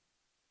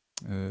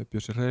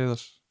 Bjössi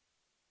Hreiðars.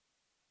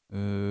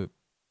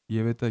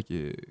 Ég veit ekki,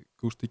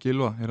 Gústi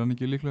Gylfa, er hann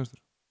ekki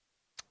líklegastur?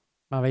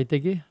 Maður veit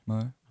ekki.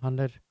 Nei. Hann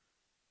er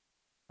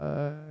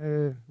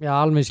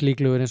almenns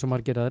líklegur eins og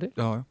margir aðri.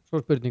 Já.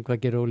 Svo spurning,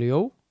 hvað gerir Óli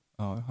Jó?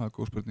 Já, það er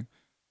góð spurning.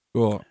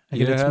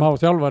 Ekki neitt smá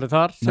þjálfari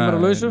þar sem er á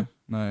lausu?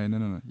 Nei.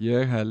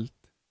 Ég held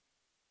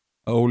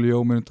að Óli Jó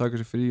muni taka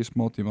sér frí í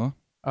smá tíma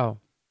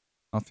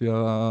af því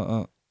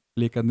að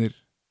líkarnir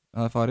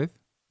hafa farið,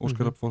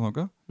 Óskar Rapp fór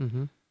þangað.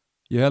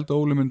 Ég held að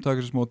Óli muni taka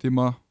sér smá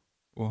tíma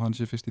og hann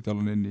sé fyrst í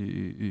þjálfun inn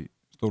í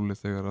stólið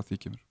þegar að því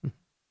kemur.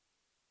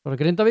 Svo er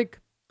það Grindavík?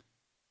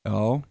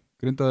 Já,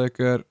 Grindavík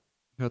er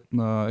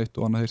eitt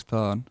og annað heyrst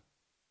þaðan.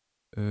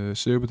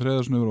 Sigurbjörn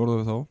Hreiðarsson hefur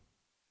orðað við þá.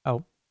 Já.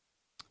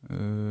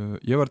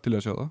 Ég var til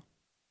að sjá það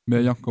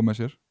með Janko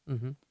með sér.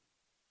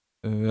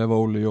 Ef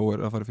Óli Jó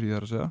er að fara frí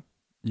þar að segja.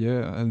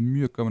 Ég hefði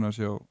mjög gaman að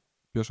sjá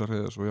Bjössa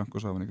Hreiðars og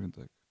Janko saman í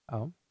Grindavík. Já,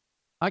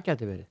 það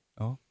geti verið.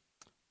 Já.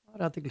 Það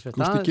er athyglisvert.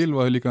 Gústi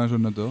Gylfa er líka aðeins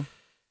og nefndu þá.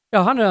 Já,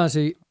 hann er aðeins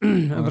í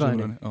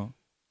umræðinni. Já.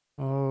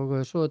 Og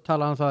svo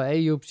talaði hann það að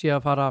Eyjúb sé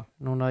að fara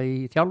núna í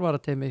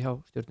þjálfarateimi hjá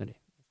Stjörnunni.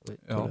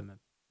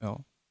 Já.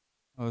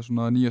 Það er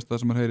svona nýjasta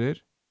sem maður heyrir.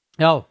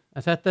 Já,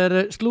 en þetta er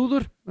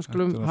slúður. Það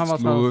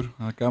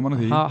er gaman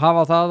að því.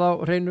 Hafa það á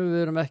hreinu,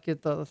 við erum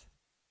ekkert að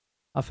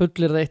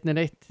fullir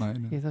það eitt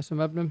í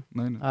þessum efnum.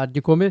 Nei. Það er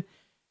ekki komið.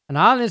 En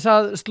aðeins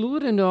að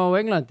slúðrinu á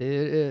Englandi,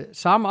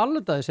 Sam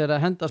Allardyce er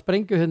að henda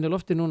sprengju hérna í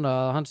lofti núna.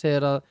 Hann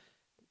segir að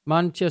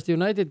Manchester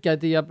United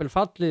gæti jafnvel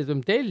fallið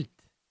deild.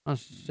 Hann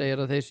segir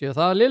að þeir séu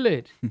það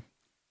lélegir.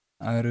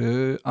 Það eru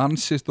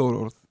ansi stór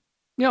orð.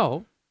 Já.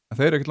 En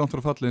þeir eru ekkert langt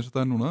frá falli eins og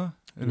það er núna.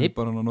 Þeir eru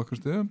bara á nokkrum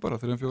stigum, bara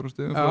 3-4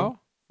 stigum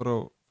frá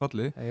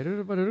falli. Þeir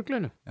eru bara í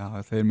ruglinu. Já,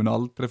 þeir munu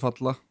aldrei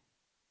falla.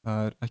 Það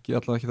er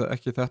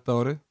ekki þetta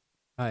árið.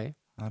 Nei.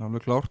 Það er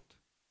alveg klárt.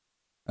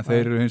 En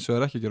þeir eru hins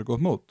vegar ekki að gera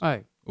gott mót.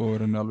 Nei. Og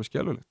er henni alveg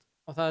skelfilegt.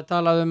 Og það er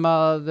talað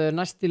að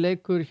næsti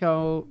leikur hjá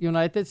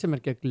United sem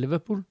er gegn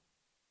Liverpool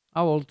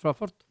á Old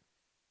Trafford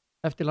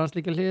eftir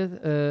landslíkjahlið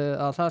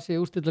að það sé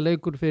úrstilla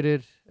leikur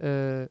fyrir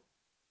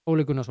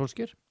Ole Gunnar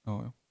Solskjær.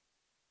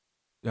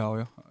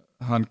 Já.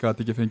 Hann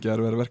gæti ekki fengið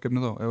erfiðara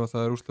verkefni þá ef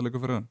það er úrstilla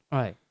leikur fyrir hann.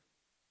 Nei.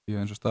 Því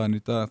eins og staðin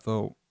í dag þá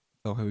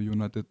hefur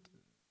United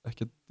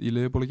ekkert í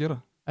Liverpool að gera.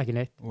 Ekki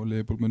neitt. Og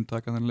Liverpool mun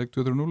taka þennan leik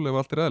 2-0 ef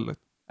allt er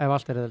eðlilegt. Ef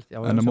allt er eðlilegt, já.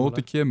 En að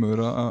móti kemur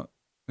að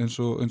eins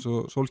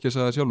og Solskjær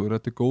sagði sjálfur,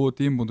 þetta er góða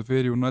tímapunktur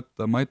fyrir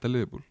United að mæta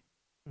Liverpool.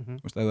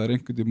 Ef það er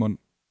einhvern tímann,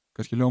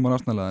 kannski hljómar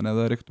afsnaðlega, en ef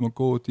það er einhvern tímann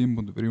góða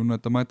tímapunktur fyrir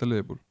United að mæta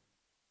Liverpool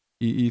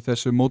í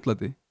þessu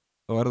mótlæti,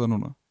 þá er það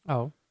núna. Já.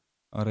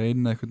 Að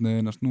reyna einhvern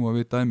veginn að snúa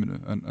við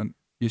dæminu, en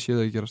ég sé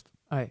það ekki gerast.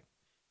 Nei.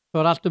 Það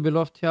var allt upp í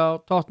loft hjá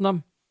Tottenham.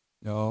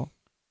 Já.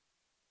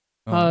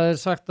 Það er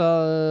sagt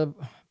að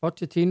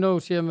Pochettino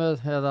sé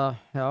með,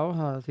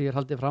 því er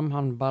haldið fram,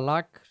 hann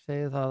Ballack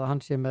segir það að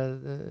hann sé með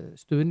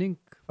stuðning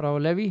frá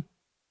Levy.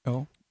 Já.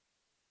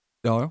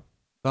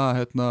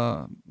 Það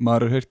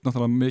maður er heyrt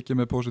náttúrulega mikið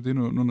með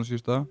Pochettino núna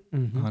síðust dag.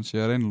 Hann sé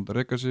að reyna að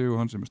reka sig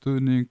og hann sé með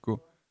stuðning og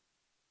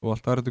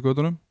allt það eftir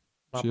götunum.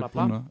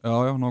 Bla. Já,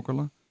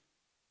 nákvæmlega.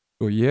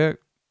 Og ég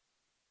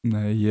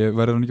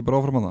verður hann ekki bara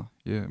áfram að það.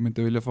 Ég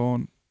myndi vilja fá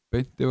hann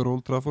beint yfir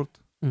Old Trafford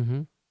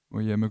og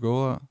ég er með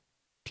góða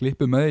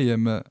klippu með, ég er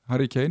með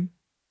Harry Kane,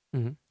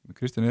 með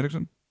Christian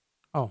Eriksen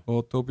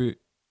og Toby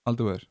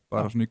Alderweireld,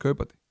 bara svona í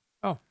kaupati.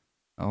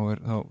 Þá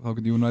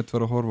getur United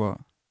fara að horfa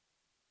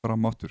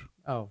fram áttur.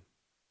 Já,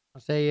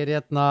 hann segir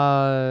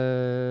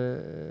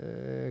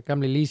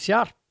gamli Lee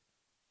Sharp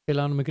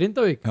til hann með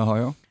Grindavík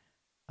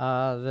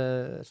að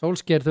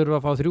Solskjær þurfa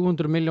að fá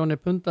 300 milljónir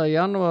punda í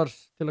janúar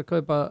til að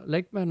kaupa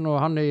leikmenn og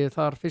hann er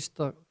þar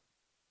fyrst að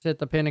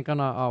setja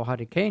peningana á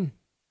Harry Kane.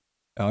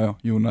 Já,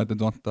 United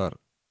vantar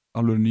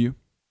alveg 9.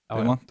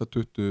 Þeir vantar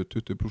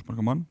 20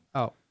 plussmarka mann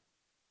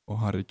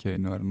og Harry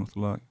Kane er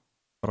náttúrulega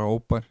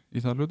frábær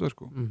í það hlutverk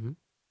sko.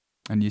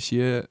 En ég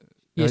sé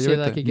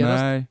það ekki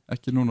gerast. Nei,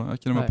 ekki núna,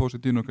 ekki nema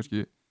Pochettino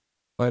kannski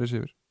færi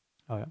sig yfir.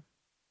 Já.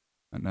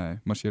 En nei,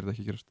 maður sér það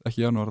ekki gerast.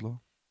 Ekki í janúar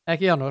allavega.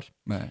 Ekki í janúar?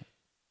 Nei.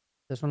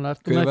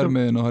 Hver er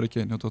verðmiðin á Harry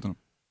Kane hjá Tottenham?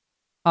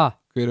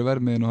 Hver er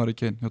verðmiðin á Harry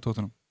Kane hjá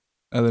Tottenham?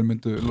 Ef þeir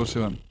myndu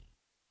losið hann?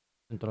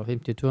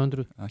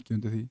 150-200. Ekki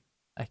undir því.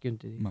 Ekki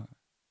undir því. Nei.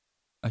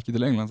 Ekki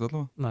til Englands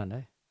allavega.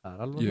 Nei, það er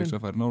alveg. Ég hugsa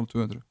að færi nála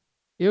 200.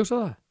 Ég hugsa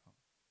það.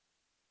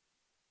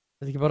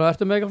 Þetta er ekki bara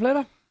ertu með eitthvað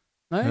fleira?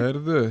 Nei.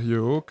 Herðu,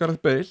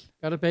 Gareth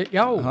Bale,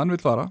 já. Hann vil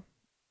fara.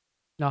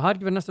 Já, það er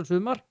ekki verið næsta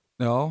sumar.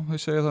 Já,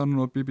 þeir segja það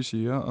nú á BBC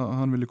að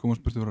hann vilji koma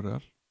spurtu frá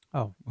Real.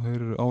 Já. Og þeir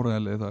eru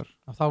áræðilegir þar.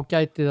 Og þá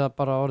gæti það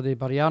bara orðið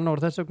bara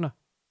janúar þess vegna.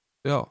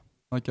 Já,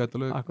 það gæti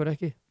alveg.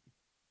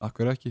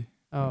 Akkur ekki.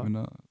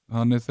 Minna,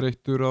 hann er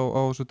þreyttur á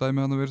þessu dæmi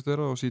hann að verðast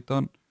vera og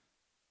síðan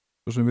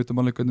svo sem við vitum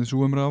alveg hvernig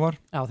sú umræða var.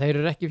 Já, þeir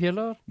eru ekki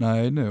félagar?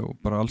 Nei, og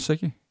bara alls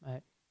ekki. Nei.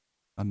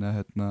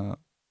 Þannig að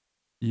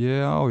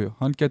já,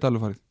 hann gæti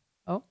alveg farið.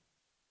 Já.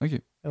 Ekki?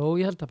 Jú,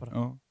 ég held það bara.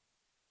 Já.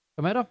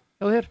 Hvað meira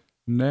hjá þér?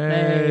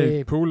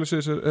 Nei.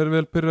 Púlisis er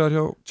vel pyrraðar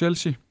hjá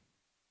Chelsea.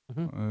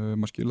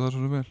 Maður skilur það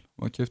svo vel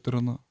og hann keyptur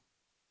hann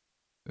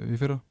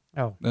í fyrra.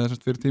 Já. Eða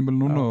semst fyrir tímil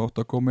núna og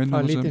átt að koma inn.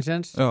 Það er lítinn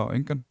sens. Já,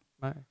 engan.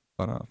 Nei.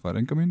 Bara fær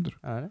enga mínútur.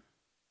 Nei.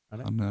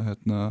 Þannig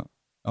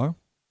já.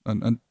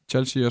 En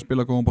Chelsea að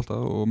spila góðan bolta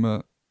og með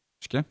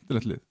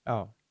skemmtilegt lið.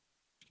 Já.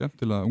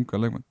 Skemmtilega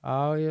unga leikmenn.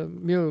 Já,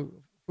 mjög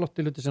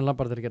flotti hluti sem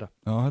Lampard er að gera.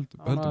 Já, heldur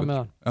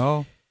betur. Já.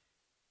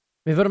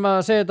 Við förum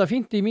að segja þetta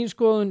fínt í mín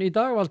skoðun í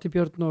dag, Valtý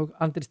Björn og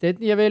Andri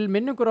Steinn. Ég vil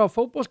minna ykkur á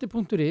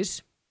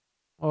fótbolti.is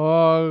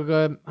og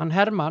hann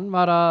Hermann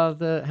var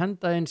að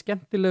henda inn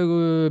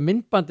skemmtilegu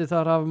myndbandi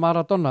þar af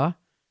Maradona.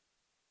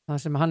 Það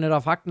sem hann er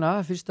að fagna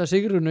fyrsta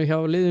sigrunu hjá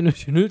liðinu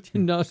sínu,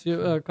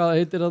 hvað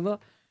heitir það?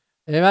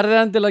 Ég verði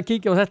endilega að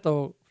kíkja á þetta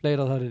og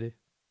fleira þar í því.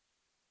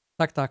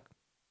 Takk.